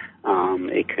organization,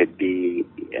 it could be,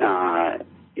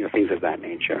 things of that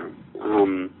nature.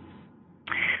 So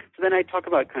then I talk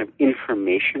about kind of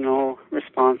informational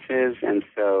responses, and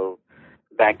so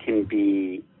that can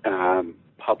be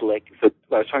public. So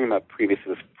what I was talking about previously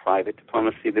was private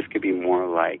diplomacy. This could be more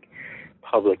like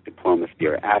public diplomacy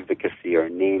or advocacy or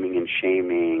naming and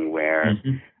shaming, where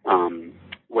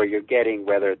you're getting,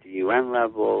 whether at the UN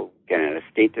level, getting at a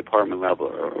State Department level,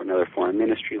 or another foreign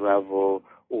ministry level,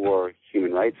 or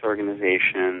human rights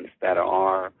organizations that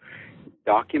are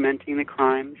documenting the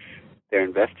crimes, they're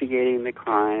investigating the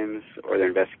crimes, or they're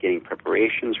investigating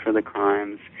preparations for the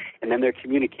crimes, and then they're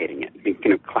communicating it.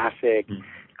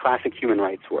 Classic human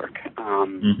rights work.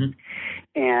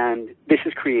 And this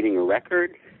is creating a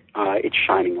record. It's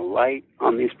shining a light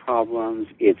on these problems.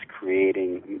 It's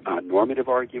creating normative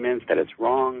arguments that it's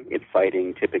wrong. It's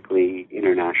citing typically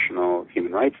international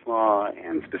human rights law,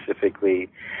 and specifically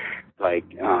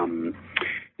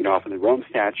often the Rome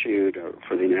Statute or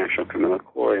for the International Criminal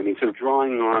Court. I mean, sort of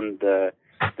drawing on the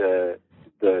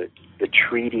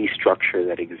treaty structure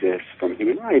that exists from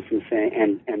human rights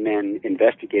and then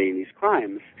investigating these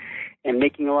crimes and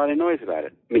making a lot of noise about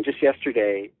it. I mean, just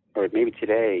yesterday, or maybe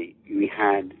today, we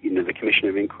had, the Commission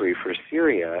of Inquiry for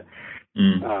Syria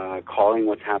calling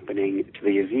what's happening to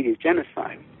the Yazidis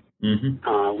genocide.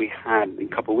 Mm-hmm. We had, a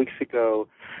couple of weeks ago,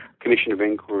 a Commission of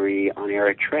Inquiry on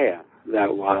Eritrea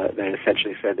that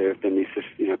essentially said there have been these,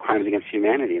 crimes against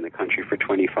humanity in the country for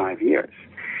 25 years.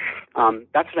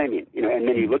 That's what I mean. And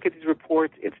then you look at these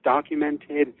reports, it's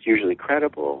documented, it's usually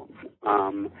credible,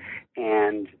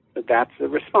 and that's a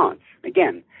response.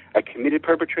 Again, a committed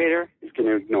perpetrator is going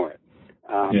to ignore it.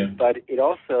 But it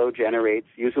also generates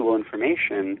usable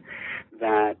information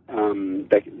that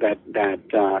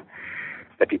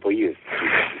people use.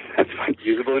 That's what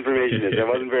usable information is. I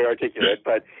wasn't very articulate,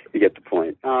 but you get the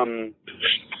point.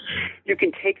 You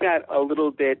can take that a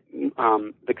little bit,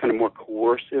 the kind of more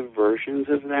coercive versions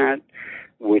of that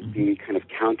would be kind of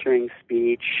countering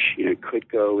speech. It could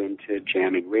go into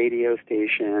jamming radio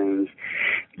stations.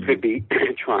 It could be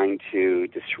trying to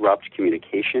disrupt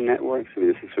communication networks. I mean,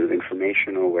 this is sort of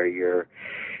informational where you're,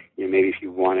 maybe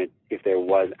if there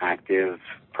was active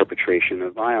perpetration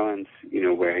of violence,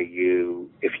 where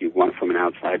if you want from an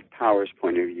outside powers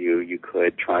point of view, you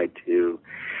could try to,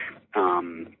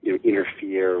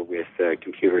 interfere with a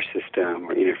computer system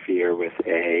or interfere with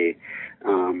a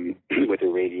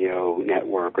radio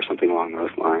network or something along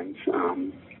those lines.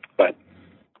 But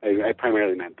I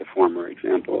primarily meant the former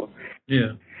example.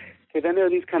 Yeah. Okay, then there are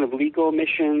these kind of legal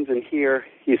missions, and here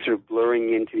he's sort of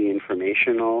blurring into the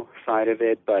informational side of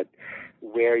it, but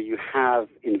where you have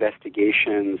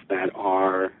investigations that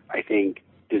are, I think,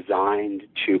 designed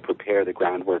to prepare the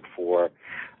groundwork for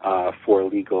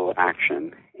legal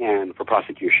action and for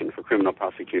prosecution, for criminal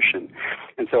prosecution.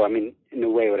 And so, I mean, in a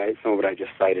way, some of what I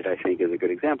just cited, I think, is a good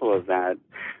example of that,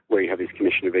 where you have these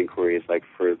commission of inquiries, like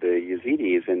for the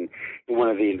Yazidis. And one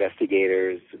of the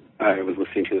investigators I was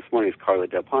listening to this morning is Carla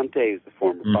Del Ponte, who's the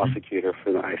former prosecutor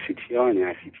for the ICTO and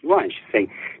the ICTY. And she's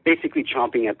basically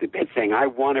chomping at the bit, saying, I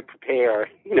want to prepare,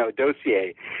 a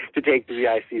dossier to take to the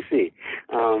ICC.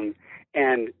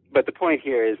 But the point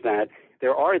here is that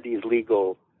there are these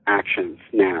legal actions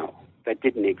now that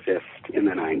didn't exist in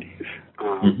the 90s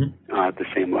at the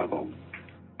same level.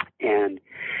 And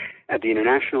at the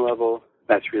international level,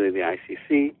 that's really the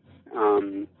ICC.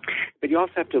 But you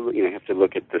also have to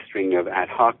look at the string of ad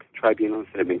hoc tribunals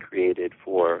that have been created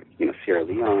for, Sierra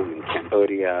Leone and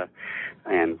Cambodia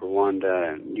and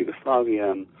Rwanda and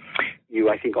Yugoslavia. You,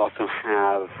 I think, also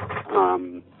have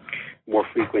more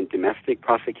frequent domestic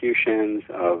prosecutions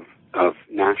of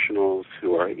nationals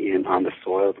who are on the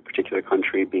soil of a particular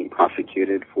country being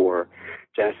prosecuted for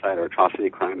genocide or atrocity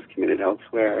crimes committed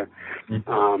elsewhere.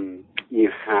 You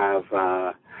have,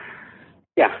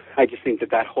 I just think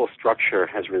that whole structure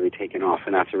has really taken off,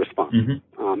 and that's a response.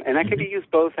 And that can be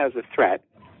used both as a threat,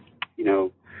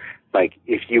 like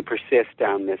if you persist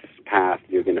down this path,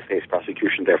 you're going to face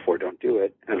prosecution, therefore don't do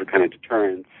it, as a kind of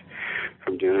deterrence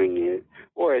from doing it,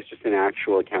 or as just an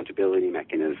actual accountability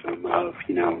mechanism of,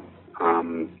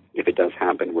 if it does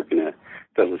happen,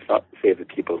 doesn't save the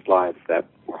people's lives that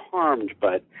were harmed,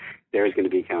 but there is going to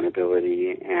be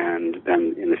accountability, and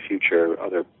then in the future,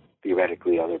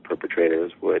 theoretically, other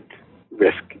perpetrators would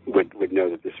know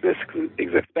that this risk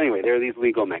exists. But anyway, there are these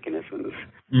legal mechanisms.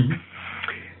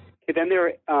 Okay, then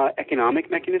there are economic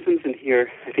mechanisms, and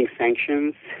here I think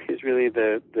sanctions is really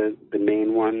the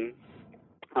main one.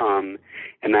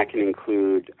 And that can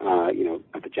include,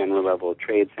 at the general level,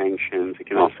 trade sanctions. It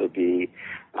can also be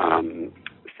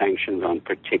sanctions on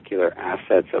particular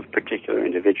assets of particular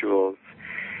individuals.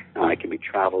 It can be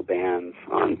travel bans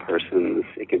on persons.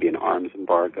 It can be an arms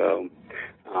embargo.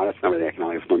 That's not really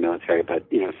economic; it's more military. But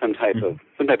some type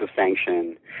of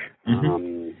sanction.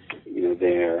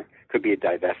 There could be a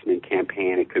divestment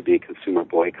campaign. It could be a consumer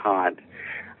boycott.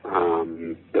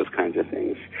 Those kinds of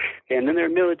things. And then there are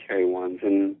military ones,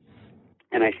 and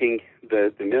I think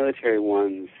the military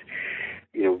ones,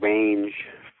 range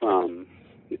from,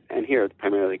 and here it's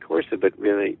primarily coercive, but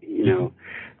really,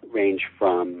 range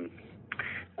from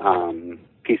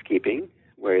peacekeeping,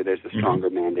 where there's a stronger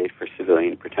mandate for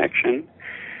civilian protection,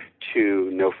 to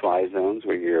no-fly zones,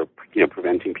 where you're,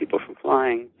 preventing people from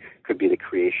flying. Could be the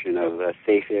creation of a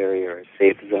safe area or a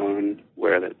safe zone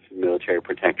where that's military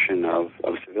protection of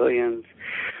civilians,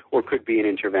 or could be an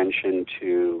intervention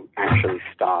to actually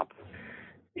stop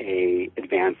a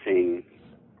advancing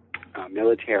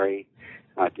military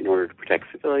in order to protect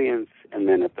civilians. And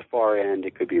then at the far end,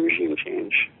 it could be regime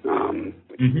change,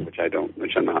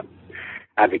 which I'm not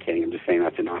advocating. I'm just saying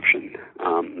that's an option.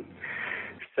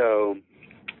 So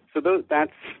those are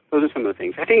some of the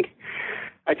things. I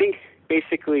think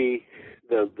basically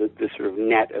the sort of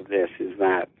net of this is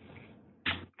that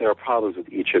there are problems with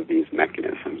each of these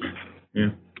mechanisms.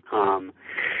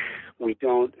 we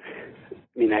don't.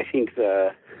 I mean, I think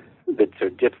the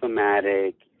sort of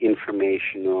diplomatic,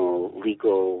 informational,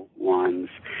 legal ones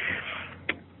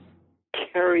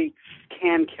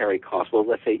can carry costs. Well,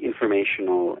 let's say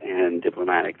informational and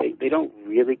diplomatic. They don't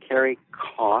really carry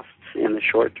costs in the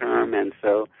short term, and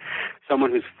so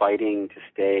someone who's fighting to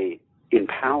stay in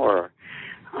power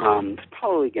is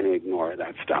probably going to ignore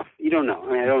that stuff. You don't know.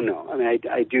 I don't know.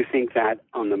 I do think that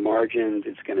on the margins,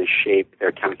 it's going to shape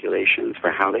their calculations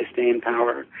for how they stay in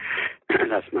power.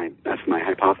 That's my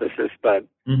hypothesis. But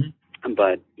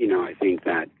But, I think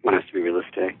that one has to be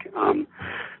realistic.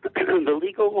 The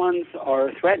legal ones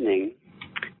are threatening,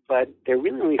 but they're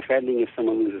really only threatening if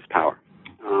someone loses power.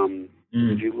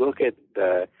 If you look at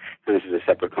and this is a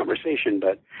separate conversation,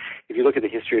 but if you look at the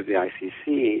history of the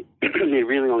ICC, it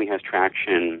really only has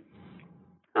traction,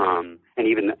 and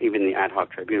even the ad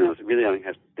hoc tribunals, they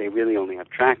really only have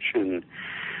traction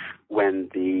when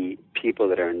the people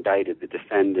that are indicted, the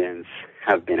defendants,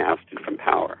 have been ousted from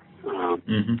power.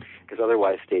 Because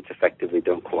otherwise states effectively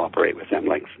don't cooperate with them,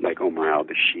 like Omar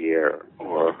al-Bashir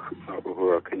or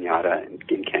Uhuru Kenyatta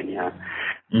in Kenya.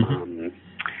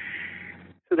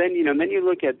 So then you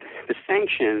look at the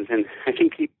sanctions, and I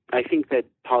think that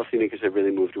policymakers have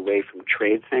really moved away from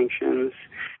trade sanctions,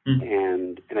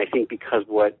 and I think because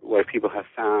what people have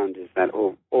found is that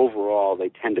overall they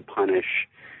tend to punish.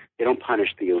 They don't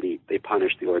punish the elite; they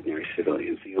punish the ordinary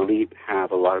civilians. The elite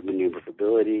have a lot of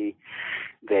maneuverability.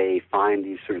 They find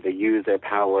they use their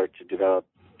power to develop,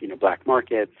 black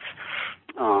markets,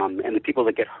 and the people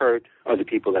that get hurt are the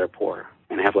people that are poor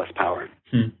and have less power.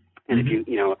 And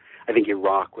if I think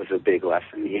Iraq was a big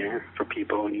lesson here for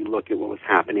people. When you look at what was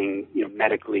happening,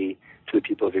 medically to the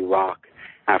people of Iraq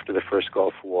after the first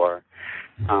Gulf War,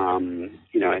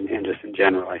 and just in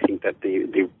general, I think that the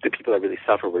people that really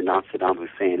suffered were not Saddam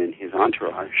Hussein and his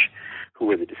entourage, who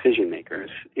were the decision makers.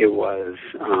 It was,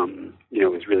 it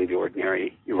was really the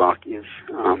ordinary Iraqis.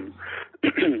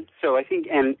 So I think,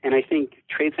 and I think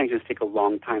trade sanctions take a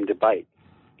long time to bite.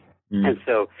 And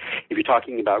so, if you're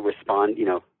talking about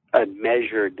a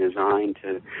measure designed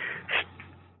to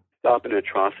stop an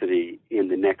atrocity in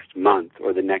the next month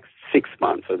or the next 6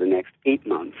 months or the next 8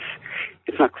 months,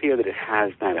 it's not clear that it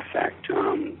has that effect.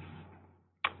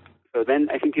 So then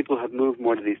I think people have moved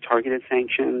more to these targeted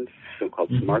sanctions, so-called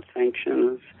smart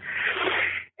sanctions.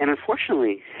 And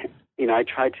unfortunately, I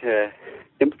tried to,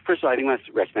 first of all, I think we have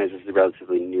to recognize this is a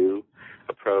relatively new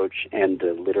approach, and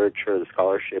the literature, the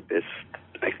scholarship is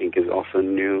also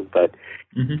new, but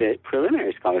the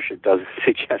preliminary scholarship doesn't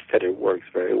suggest that it works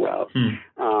very well.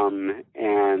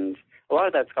 And a lot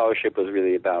of that scholarship was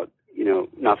really about,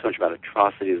 not so much about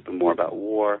atrocities, but more about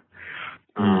war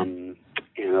and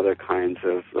other kinds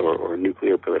of, or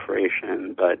nuclear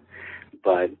proliferation, but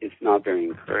it's not very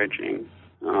encouraging.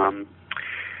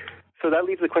 So that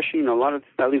leaves the question,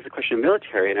 that leaves the question of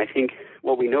military, and I think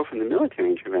what we know from the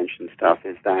military intervention stuff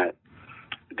is that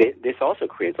this also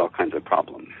creates all kinds of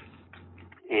problems.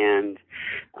 And,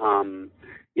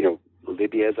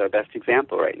 Libya is our best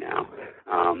example right now.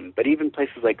 But even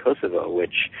places like Kosovo,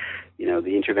 which,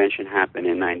 the intervention happened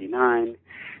in 1999,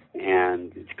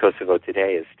 and Kosovo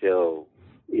today is still,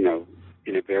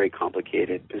 in a very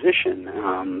complicated position.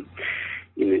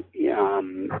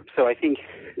 So I think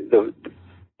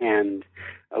and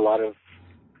a lot of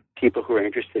people who are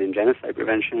interested in genocide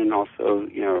prevention also,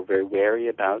 are very wary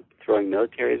about throwing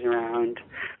militaries around.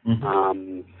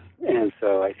 And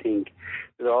so I think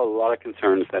there are a lot of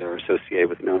concerns that are associated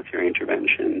with military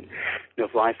intervention.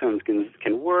 Fly zones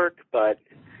can work, but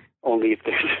only if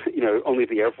there's, only if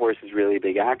the Air Force is really a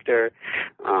big actor,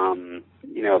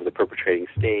 of the perpetrating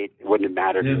state. It wouldn't have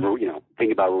mattered.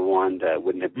 Think about Rwanda. It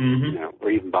wouldn't have,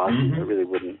 or even Bosnia. It really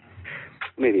wouldn't.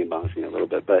 Maybe in Bosnia a little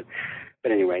bit, but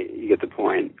anyway, you get the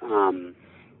point.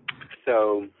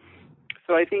 So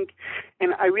I think,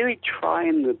 and I really try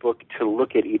in the book to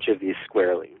look at each of these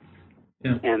squarely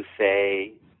and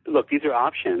say, look, these are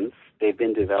options. They've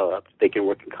been developed. They can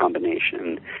work in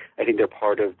combination. I think they're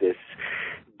part of this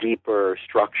deeper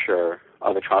structure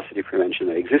of atrocity prevention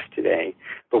that exists today,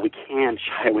 but we can't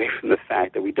shy away from the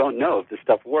fact that we don't know if this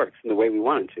stuff works in the way we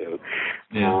want it to,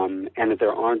 and that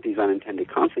there aren't these unintended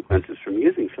consequences from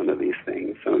using some of these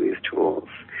things, some of these tools,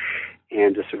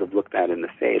 and just sort of look that in the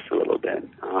face a little bit.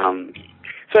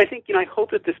 So I think, I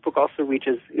hope that this book also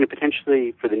reaches,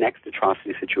 potentially for the next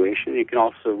atrocity situation, it can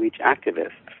also reach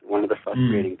activists. One of the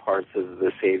frustrating parts of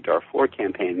the Save Darfur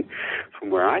campaign from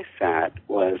where I sat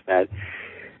was that,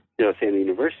 say in the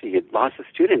university, you had lots of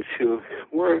students who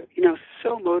were,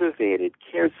 so motivated,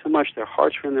 cared so much, their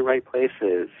hearts were in the right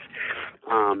places,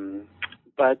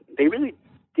 but they really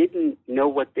didn't know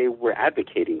what they were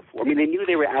advocating for. I mean, they knew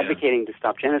they were advocating to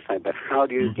stop genocide, but how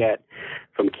do you get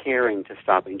from caring to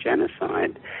stopping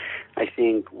genocide, I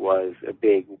think was a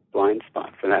big blind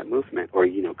spot for that movement. Or,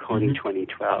 Coding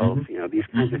 2012, these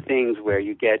kinds of things where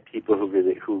you get people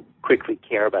who quickly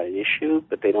care about an issue,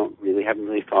 but they haven't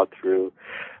really thought through,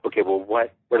 okay, well,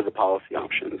 what are the policy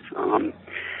options?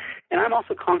 And I'm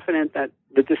also confident that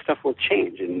this stuff will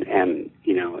change, and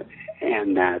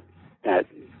that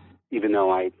even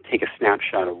though I take a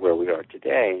snapshot of where we are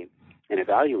today and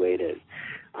evaluate it,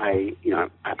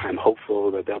 I'm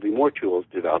hopeful that there'll be more tools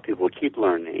developed. People will keep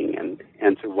learning,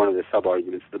 and so one of the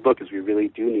sub-arguments of the book is we really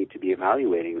do need to be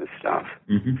evaluating this stuff.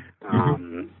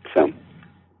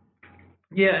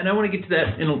 Yeah, and I want to get to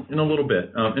that in a little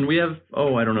bit. And we have,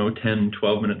 10,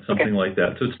 12 minutes, something like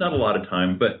that. So it's not a lot of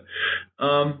time, but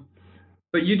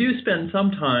you do spend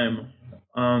some time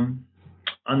on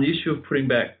the issue of putting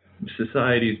back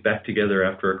societies back together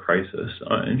after a crisis.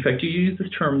 In fact, you use this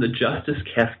term, the justice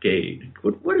cascade.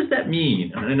 What does that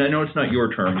mean? And I know it's not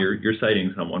your term, you're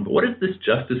citing someone, but what is this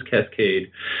justice cascade?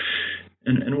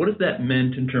 And what has that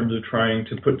meant in terms of trying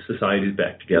to put societies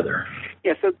back together?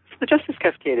 Yeah, so the justice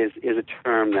cascade is a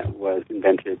term that was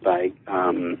invented by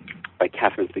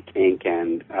Catherine Zekink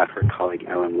and her colleague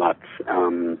Ellen Lutz.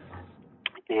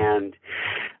 And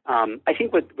I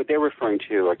think what they're referring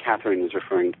to, or Catherine is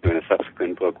referring to in a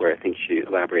subsequent book where I think she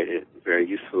elaborated very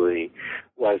usefully,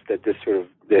 was that this sort of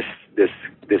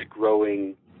this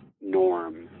growing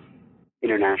norm,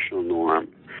 international norm,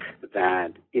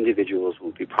 that individuals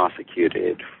will be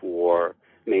prosecuted for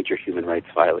major human rights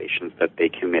violations that they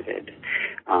committed.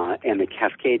 And the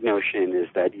cascade notion is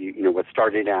that what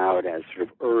started out as sort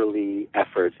of early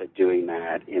efforts at doing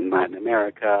that in Latin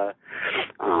America,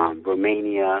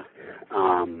 Romania,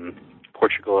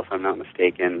 Portugal, if I'm not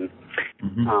mistaken,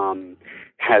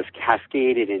 has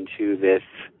cascaded into this,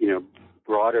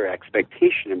 broader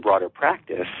expectation and broader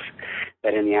practice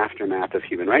that in the aftermath of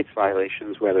human rights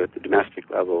violations, whether at the domestic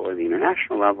level or the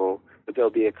international level, that there'll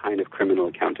be a kind of criminal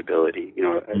accountability,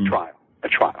 a trial.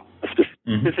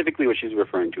 Specifically what she's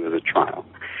referring to as a trial.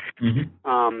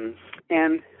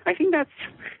 And I think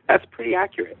that's pretty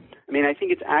accurate. I mean, I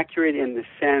think it's accurate in the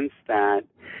sense that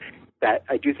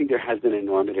I do think there has been a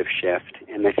normative shift,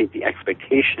 and I think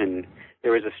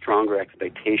there is a stronger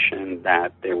expectation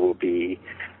that there will be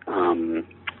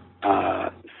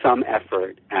some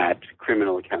effort at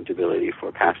criminal accountability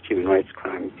for past human rights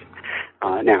crimes.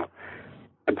 Now,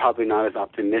 I'm probably not as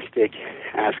optimistic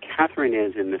as Catherine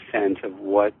is in the sense of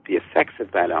what the effects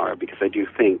of that are, because I do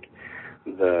think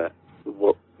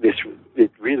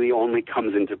it really only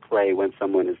comes into play when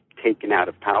someone is taken out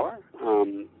of power.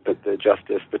 But the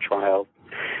justice, the trial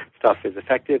stuff is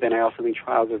effective, and I also think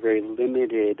trials are very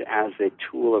limited as a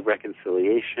tool of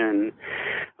reconciliation,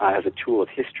 as a tool of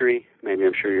history. Maybe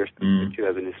I'm sure you're speaking to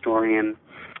as an historian.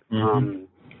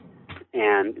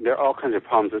 And there are all kinds of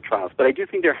problems with trials. But I do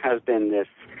think there has been this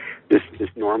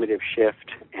normative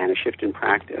shift and a shift in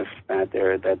practice that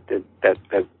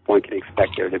one can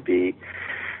expect there to be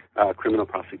criminal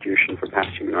prosecution for past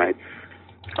human rights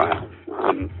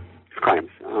crimes.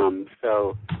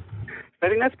 So I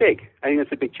think that's big. I think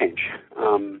that's a big change.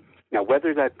 Now,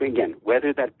 whether that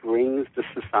brings the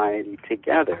society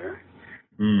together,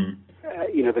 the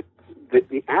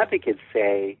advocates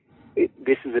say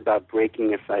this is about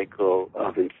breaking a cycle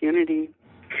of impunity.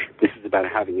 This is about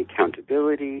having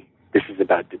accountability. This is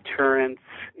about deterrence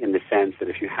in the sense that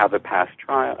if you have a past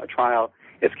trial,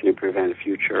 it's going to prevent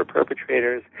future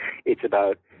perpetrators. It's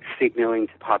about signaling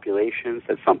to populations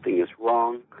that something is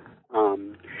wrong.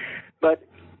 But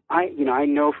I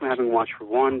know from having watched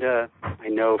Rwanda, I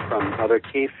know from other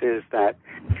cases that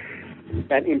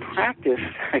in practice,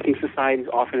 I think societies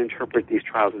often interpret these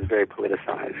trials as very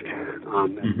politicized,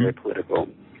 and very political.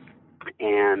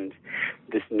 And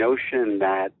this notion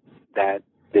that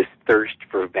this thirst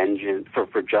for vengeance,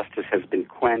 for justice has been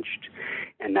quenched,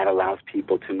 and that allows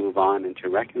people to move on and to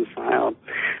reconcile,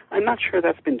 I'm not sure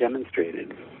that's been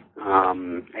demonstrated.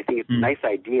 I think it's a nice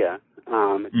idea.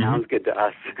 It sounds good to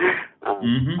us.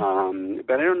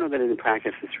 But I don't know that in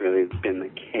practice it's really been the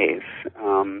case.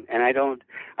 And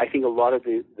I think a lot of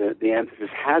the emphasis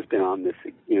has been on this,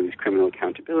 these criminal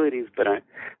accountabilities, but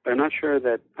I'm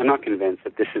not convinced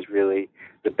that this is really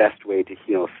the best way to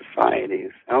heal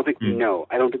societies. I don't think we know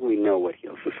what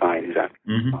heals societies after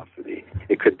atrocity.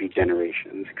 It could be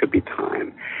generations, it could be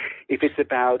time. If it's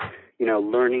about,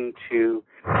 learning to,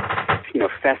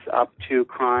 fess up to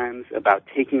crimes, about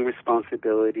taking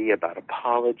responsibility, about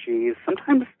apologies,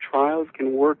 sometimes trials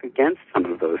can work against some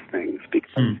of those things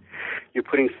because you're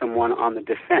putting someone on the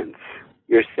defense.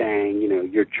 you're saying,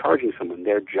 you're charging someone.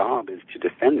 Their job is to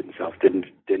defend themselves, to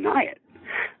deny it.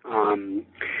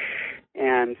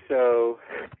 And so,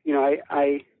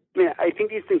 I think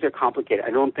these things are complicated.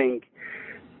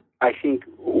 I think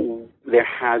there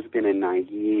has been a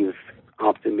naive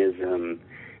optimism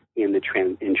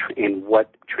in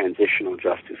what transitional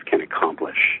justice can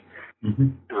accomplish. Mm-hmm.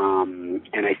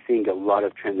 And I think a lot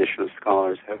of justice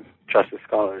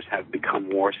scholars have become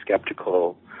more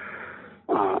skeptical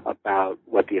about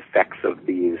what the effects of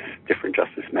these different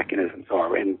justice mechanisms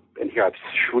are. And here I've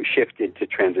shifted to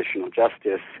transitional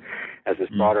justice as this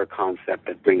broader concept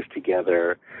that brings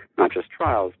together not just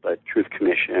trials, but truth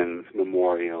commissions,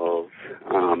 memorials,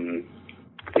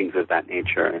 things of that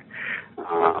nature,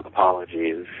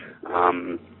 apologies.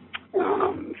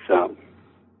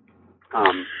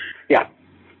 Yeah.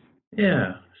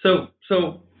 Yeah. So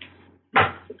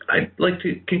I'd like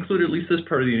to conclude at least this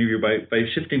part of the interview by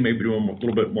shifting maybe to a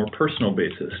little bit more personal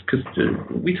basis, because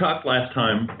we talked last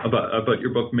time about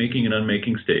your book, Making and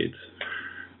Unmaking States.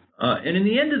 And in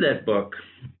the end of that book,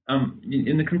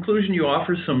 in the conclusion, you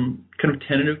offer some kind of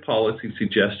tentative policy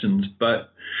suggestions,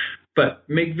 but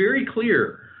make very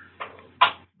clear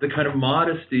the kind of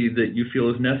modesty that you feel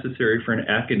is necessary for an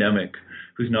academic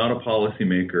who's not a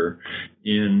policymaker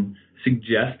in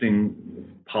suggesting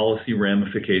policy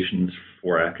ramifications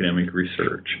for academic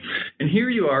research. And here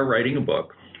you are writing a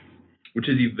book which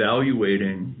is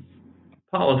evaluating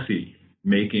policy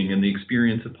making and the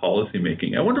experience of policy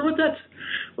making. I wonder what that's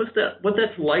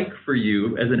like for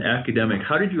you as an academic.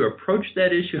 How did you approach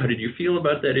that issue? How did you feel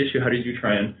about that issue? How did you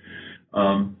try and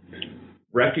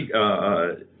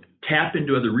tap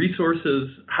into other resources?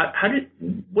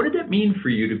 What did that mean for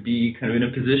you to be kind of in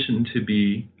a position to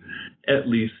be at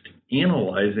least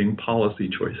analyzing policy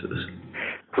choices?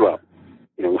 Well,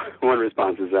 one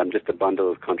response is I'm just a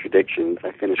bundle of contradictions.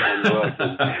 I finished one book.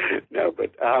 No,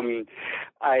 but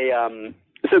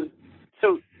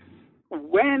so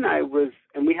when I was,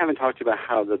 and we haven't talked about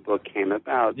how the book came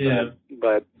about,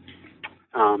 but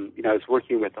I was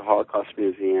working with the Holocaust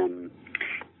Museum,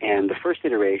 and the first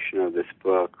iteration of this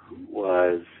book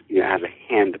was as a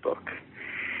handbook.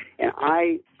 And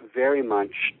I very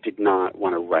much did not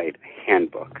want to write a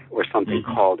handbook or something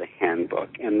called a handbook.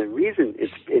 And the reason is,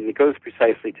 and it goes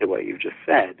precisely to what you just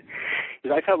said,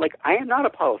 is I felt like I am not a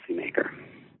policymaker.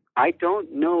 I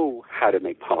don't know how to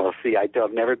make policy. I've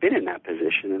never been in that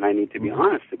position, and I need to be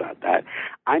honest about that.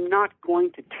 I'm not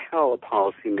going to tell a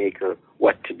policymaker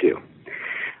what to do.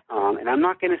 And I'm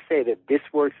not going to say that this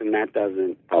works and that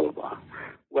doesn't, blah, blah, blah.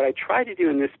 What I tried to do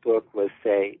in this book was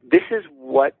say, this is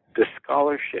what the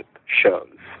scholarship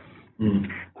shows.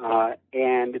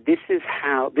 And this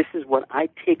is what I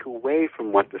take away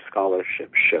from what the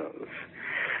scholarship shows.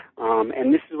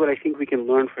 And this is what I think we can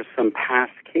learn for some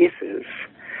past cases.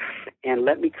 And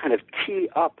let me kind of tee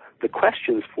up the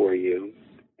questions for you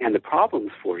and the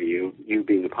problems for you, you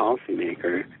being a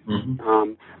policymaker,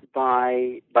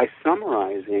 by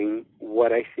summarizing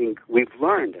what I think we've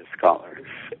learned as scholars.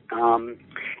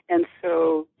 And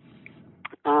so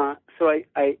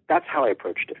I that's how I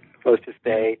approached it. Was to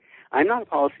say, I'm not a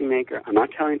policymaker. I'm not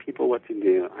telling people what to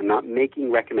do. I'm not making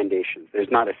recommendations.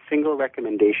 There's not a single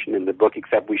recommendation in the book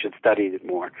except we should study it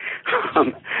more.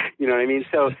 You know what I mean?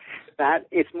 So that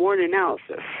it's more an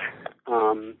analysis.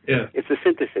 It's a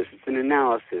synthesis. It's an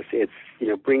analysis. It's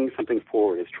bringing something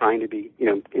forward. It's trying to be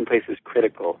in places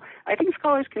critical. I think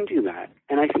scholars can do that,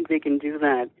 and I think they can do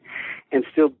that and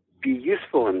still be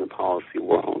useful in the policy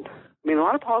world. I mean, a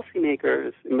lot of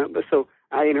policymakers. So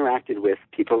I interacted with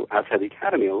people outside the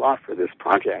academy a lot for this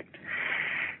project,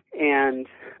 and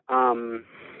a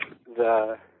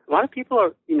lot of people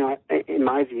are, in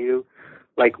my view,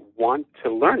 want to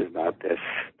learn about this.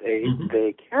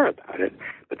 They care about it,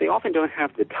 but they often don't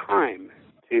have the time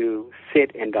to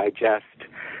sit and digest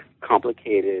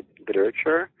complicated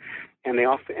literature. And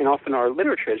often our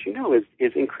literature, as you know, is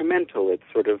incremental. It's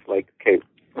sort of like, okay,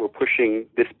 we're pushing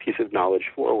this piece of knowledge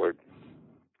forward.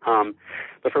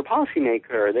 But for a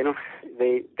policymaker,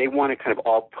 they want to kind of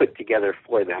all put together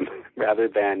for them, rather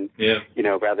than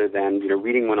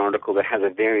reading one article that has a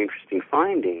very interesting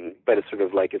finding, but it's sort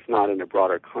of like it's not in a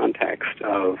broader context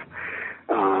of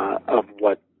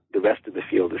what the rest of the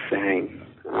field is saying.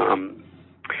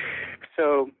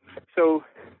 So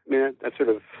I mean that's sort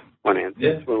of one answer.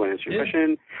 Yeah. That's one answer to your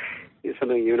question. It's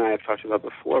something you and I have talked about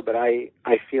before, but I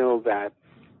feel that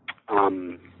I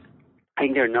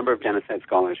think there are a number of genocide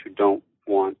scholars who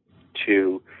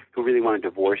really want to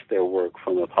divorce their work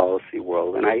from the policy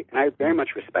world, and I very much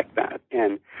respect that.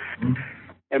 And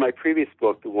And my previous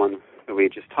book, the one that we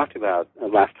just talked about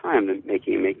last time,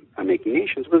 Making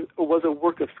Nations, was a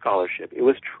work of scholarship. It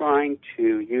was trying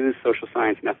to use social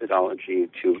science methodology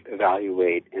to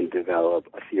evaluate and develop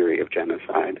a theory of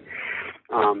genocide.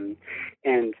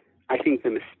 And I think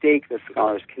the mistake that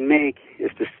scholars can make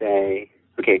is to say,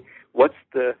 okay,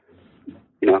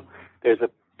 there's a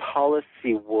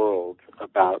policy world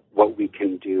about what we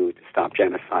can do to stop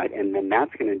genocide, and then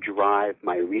that's going to drive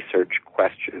my research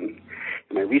question.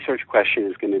 And my research question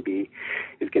is going to be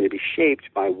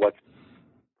shaped by what's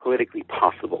politically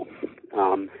possible.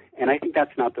 And I think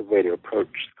that's not the way to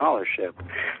approach scholarship.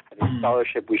 I think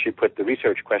scholarship, we should put the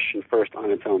research question first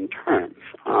on its own terms.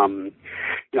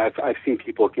 I've seen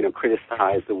people,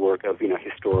 criticize the work of,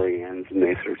 historians, and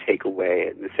they sort of take away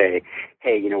it and say,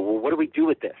 hey, well, what do we do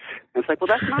with this? And it's like, well,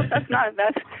 that's not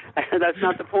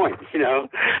the point,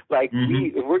 Like,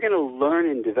 if we're going to learn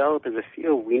and develop as a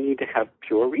field, we need to have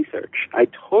pure research. I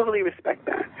totally respect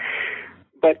that.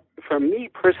 But for me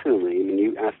personally, when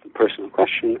you ask the personal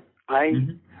question, I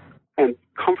am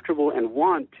comfortable and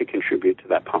want to contribute to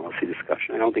that policy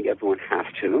discussion. I don't think everyone has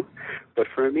to, but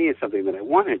for me, it's something that I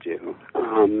want to do.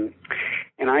 And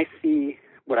I see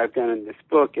what I've done in this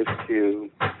book is to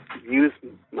use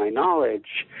my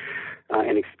knowledge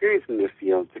and experience in this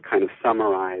field to kind of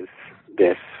summarize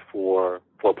this for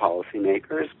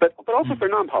policymakers, but also for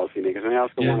non-policymakers. And I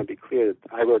also want to be clear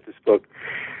that I wrote this book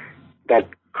that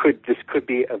could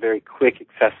be a very quick,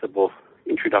 accessible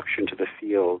introduction to the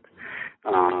field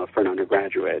for an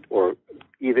undergraduate or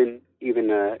even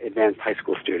an advanced high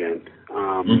school student.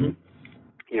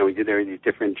 There are these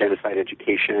different genocide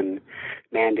education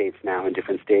mandates now in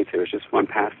different states. There was just one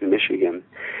passed in Michigan.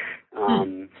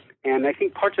 And I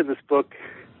think parts of this book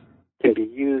can be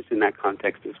used in that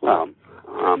context as well.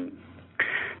 I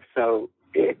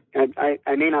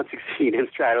may not succeed in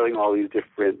straddling all these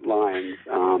different lines,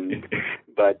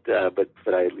 but I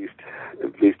at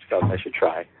least felt I should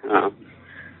try.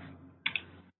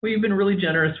 Well, you've been really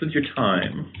generous with your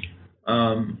time.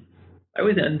 I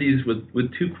always end these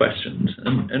with two questions,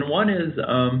 and one is,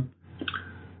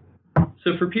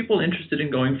 so for people interested in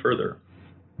going further,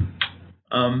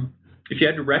 if you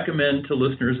had to recommend to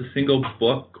listeners a single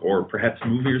book or perhaps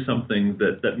movie or something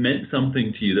that meant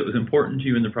something to you, that was important to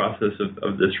you in the process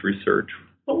of this research,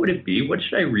 what would it be? What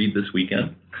should I read this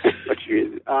weekend?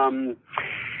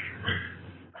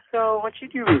 So what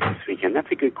should you read this weekend?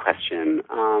 That's a good question.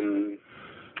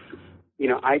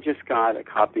 I just got a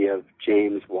copy of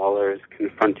James Waller's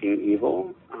Confronting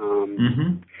Evil,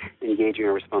 Engaging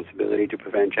Our Responsibility to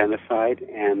Prevent Genocide,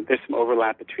 and there's some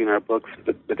overlap between our books,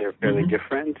 but they're fairly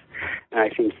different, and I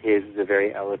think his is a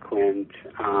very eloquent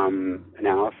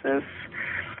analysis.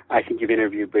 I think you've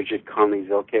interviewed Bridget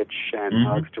Conley-Zilkich and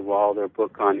Alex DeWall, their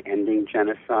book on ending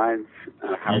genocides,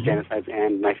 how genocides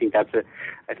end, and I think that's a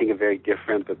very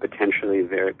different but potentially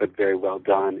very well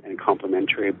done and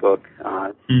complementary book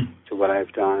to what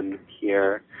I've done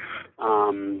here.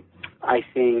 I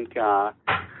think so.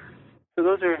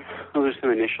 Those are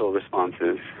some initial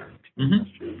responses to the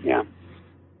question. Yeah.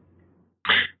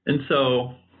 And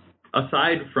so,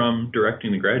 aside from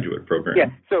directing the graduate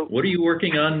program, so what are you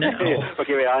working on now?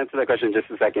 Okay, wait, I'll answer that question in just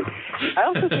a second. I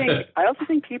also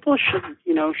think people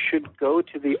should go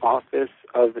to the office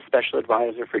of the Special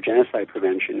Advisor for Genocide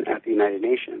Prevention at the United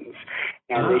Nations,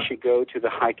 and they should go to the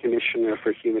High Commissioner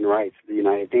for Human Rights of the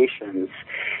United Nations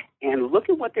and look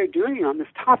at what they're doing on this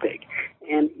topic.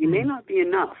 And it may not be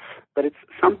enough, but it's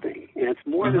something, and it's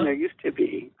more than there used to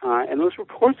be. And those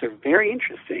reports are very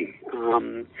interesting.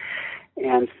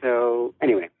 And so,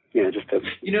 anyway, just to...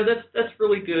 that's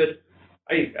really good.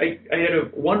 I had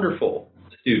a wonderful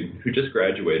student who just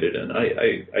graduated, and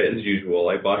I as usual,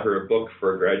 I bought her a book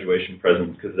for a graduation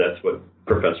present because that's what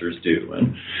professors do.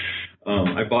 And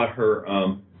I bought her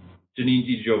Janine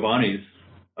DiGiovanni's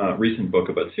recent book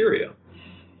about Syria.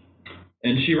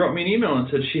 And she wrote me an email and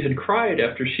said she had cried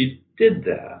after she did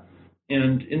that.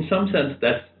 And in some sense,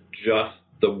 that's just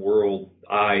the world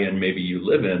I and maybe you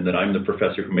live in, that I'm the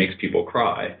professor who makes people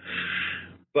cry.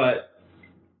 But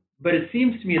it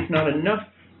seems to me it's not enough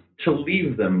to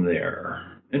leave them there.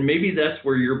 And maybe that's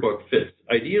where your book fits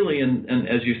ideally. And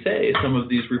as you say, some of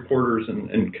these reporters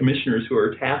and commissioners who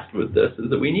are tasked with this, is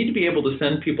that we need to be able to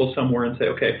send people somewhere and say,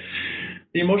 okay,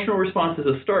 the emotional response is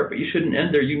a start, but you shouldn't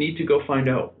end there. You need to go find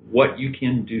out what you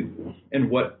can do and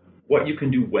what you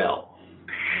can do well.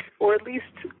 Or at least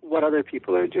what other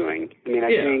people are doing. I mean, I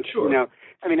think, sure.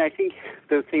 I think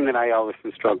the thing that I always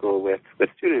struggle with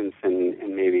students,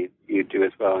 and maybe you do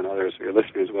as well, and others or your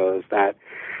listeners as well, is that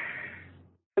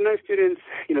sometimes students,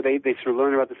 they sort of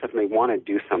learn about this stuff and they want to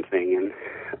do something,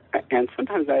 and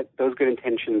sometimes those good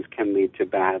intentions can lead to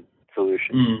bad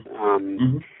solutions.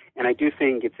 And I do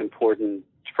think it's important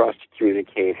for us to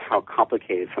communicate how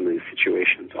complicated some of these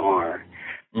situations are,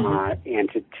 and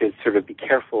to sort of be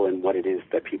careful in what it is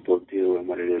that people do and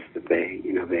what it is that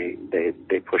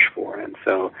they push for. And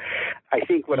so, I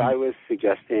think what I was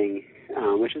suggesting,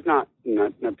 which is not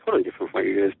totally different from what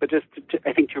you do, but just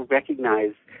I think to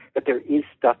recognize that there is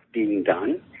stuff being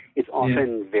done. It's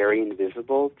often very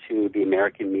invisible to the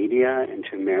American media and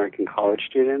to American college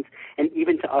students, and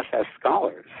even to us as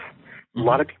scholars. A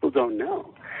lot of people don't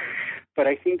know. But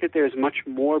I think that there's much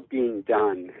more being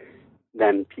done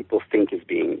than people think is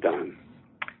being done.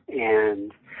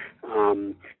 And,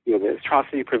 the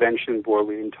Atrocity Prevention Board,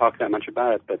 we didn't talk that much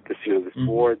about it, but this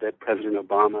board that President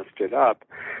Obama stood up,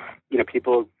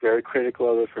 people are very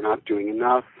critical of it for not doing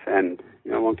enough, and,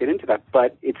 I won't get into that,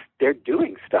 but they're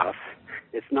doing stuff.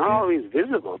 It's not always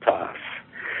visible to us,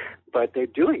 but they're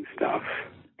doing stuff.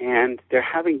 And they're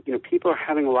having, people are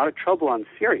having a lot of trouble on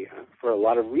Syria for a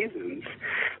lot of reasons,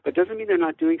 but doesn't mean they're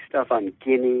not doing stuff on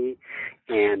Guinea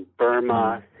and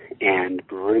Burma and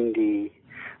Burundi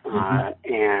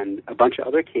and a bunch of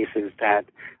other cases that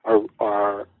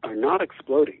are not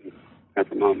exploding at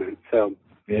the moment. So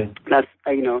that's,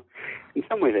 in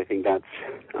some ways I think that's,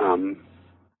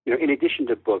 in addition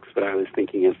to books, what I was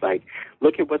thinking is like,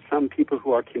 look at what some people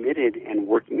who are committed and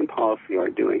working in policy are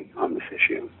doing on this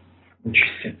issue.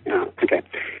 Interesting. Okay.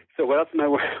 So what else am I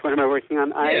working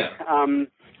on?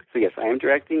 So yes, I am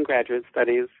directing graduate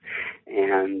studies,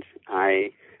 and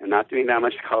I am not doing that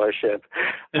much scholarship.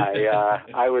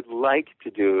 I would like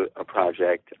to do a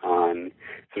project on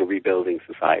sort of rebuilding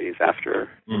societies after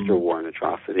war and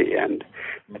atrocity, and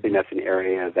I think that's an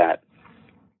area that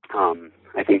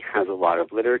I think has a lot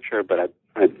of literature, but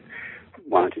I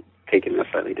wanted to take it in a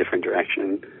slightly different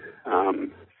direction.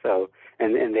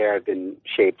 And there I've been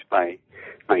shaped by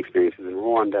my experiences in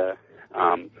Rwanda,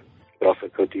 but also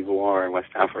Cote d'Ivoire and West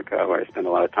Africa, where I spent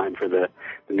a lot of time for the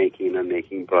Making and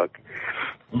Unmaking book,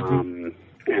 and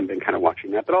been kind of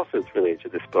watching that. But also it's related to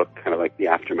this book, kind of like the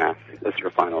aftermath, the sort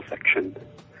of final section.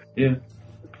 Yeah.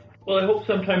 Well, I hope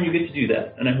sometime you get to do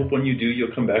that, and I hope when you do,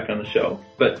 you'll come back on the show.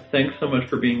 But thanks so much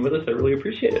for being with us. I really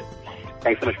appreciate it.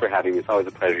 Thanks so much for having me. It's always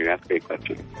a pleasure. You ask great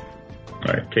questions.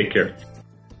 All right. Take care.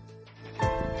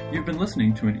 You've been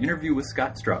listening to an interview with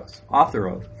Scott Straus, author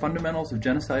of Fundamentals of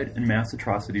Genocide and Mass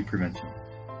Atrocity Prevention.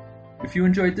 If you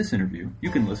enjoyed this interview,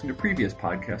 you can listen to previous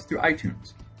podcasts through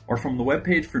iTunes or from the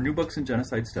webpage for New Books in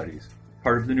Genocide Studies,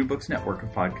 part of the New Books Network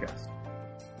of podcasts.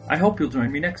 I hope you'll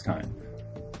join me next time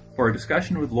for a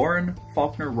discussion with Lauren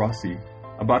Faulkner Rossi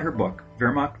about her book,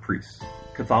 Wehrmacht Priests,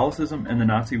 Catholicism and the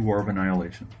Nazi War of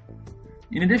Annihilation.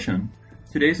 In addition,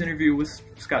 today's interview with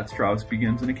Scott Straus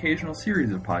begins an occasional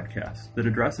series of podcasts that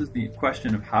addresses the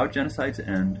question of how genocides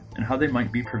end and how they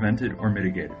might be prevented or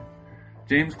mitigated.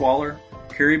 James Waller,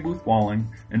 Carrie Booth Walling,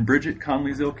 and Bridget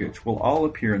Conley-Zilkich will all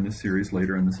appear in this series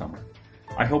later in the summer.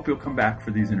 I hope you'll come back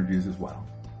for these interviews as well.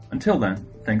 Until then,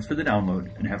 thanks for the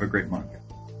download and have a great month.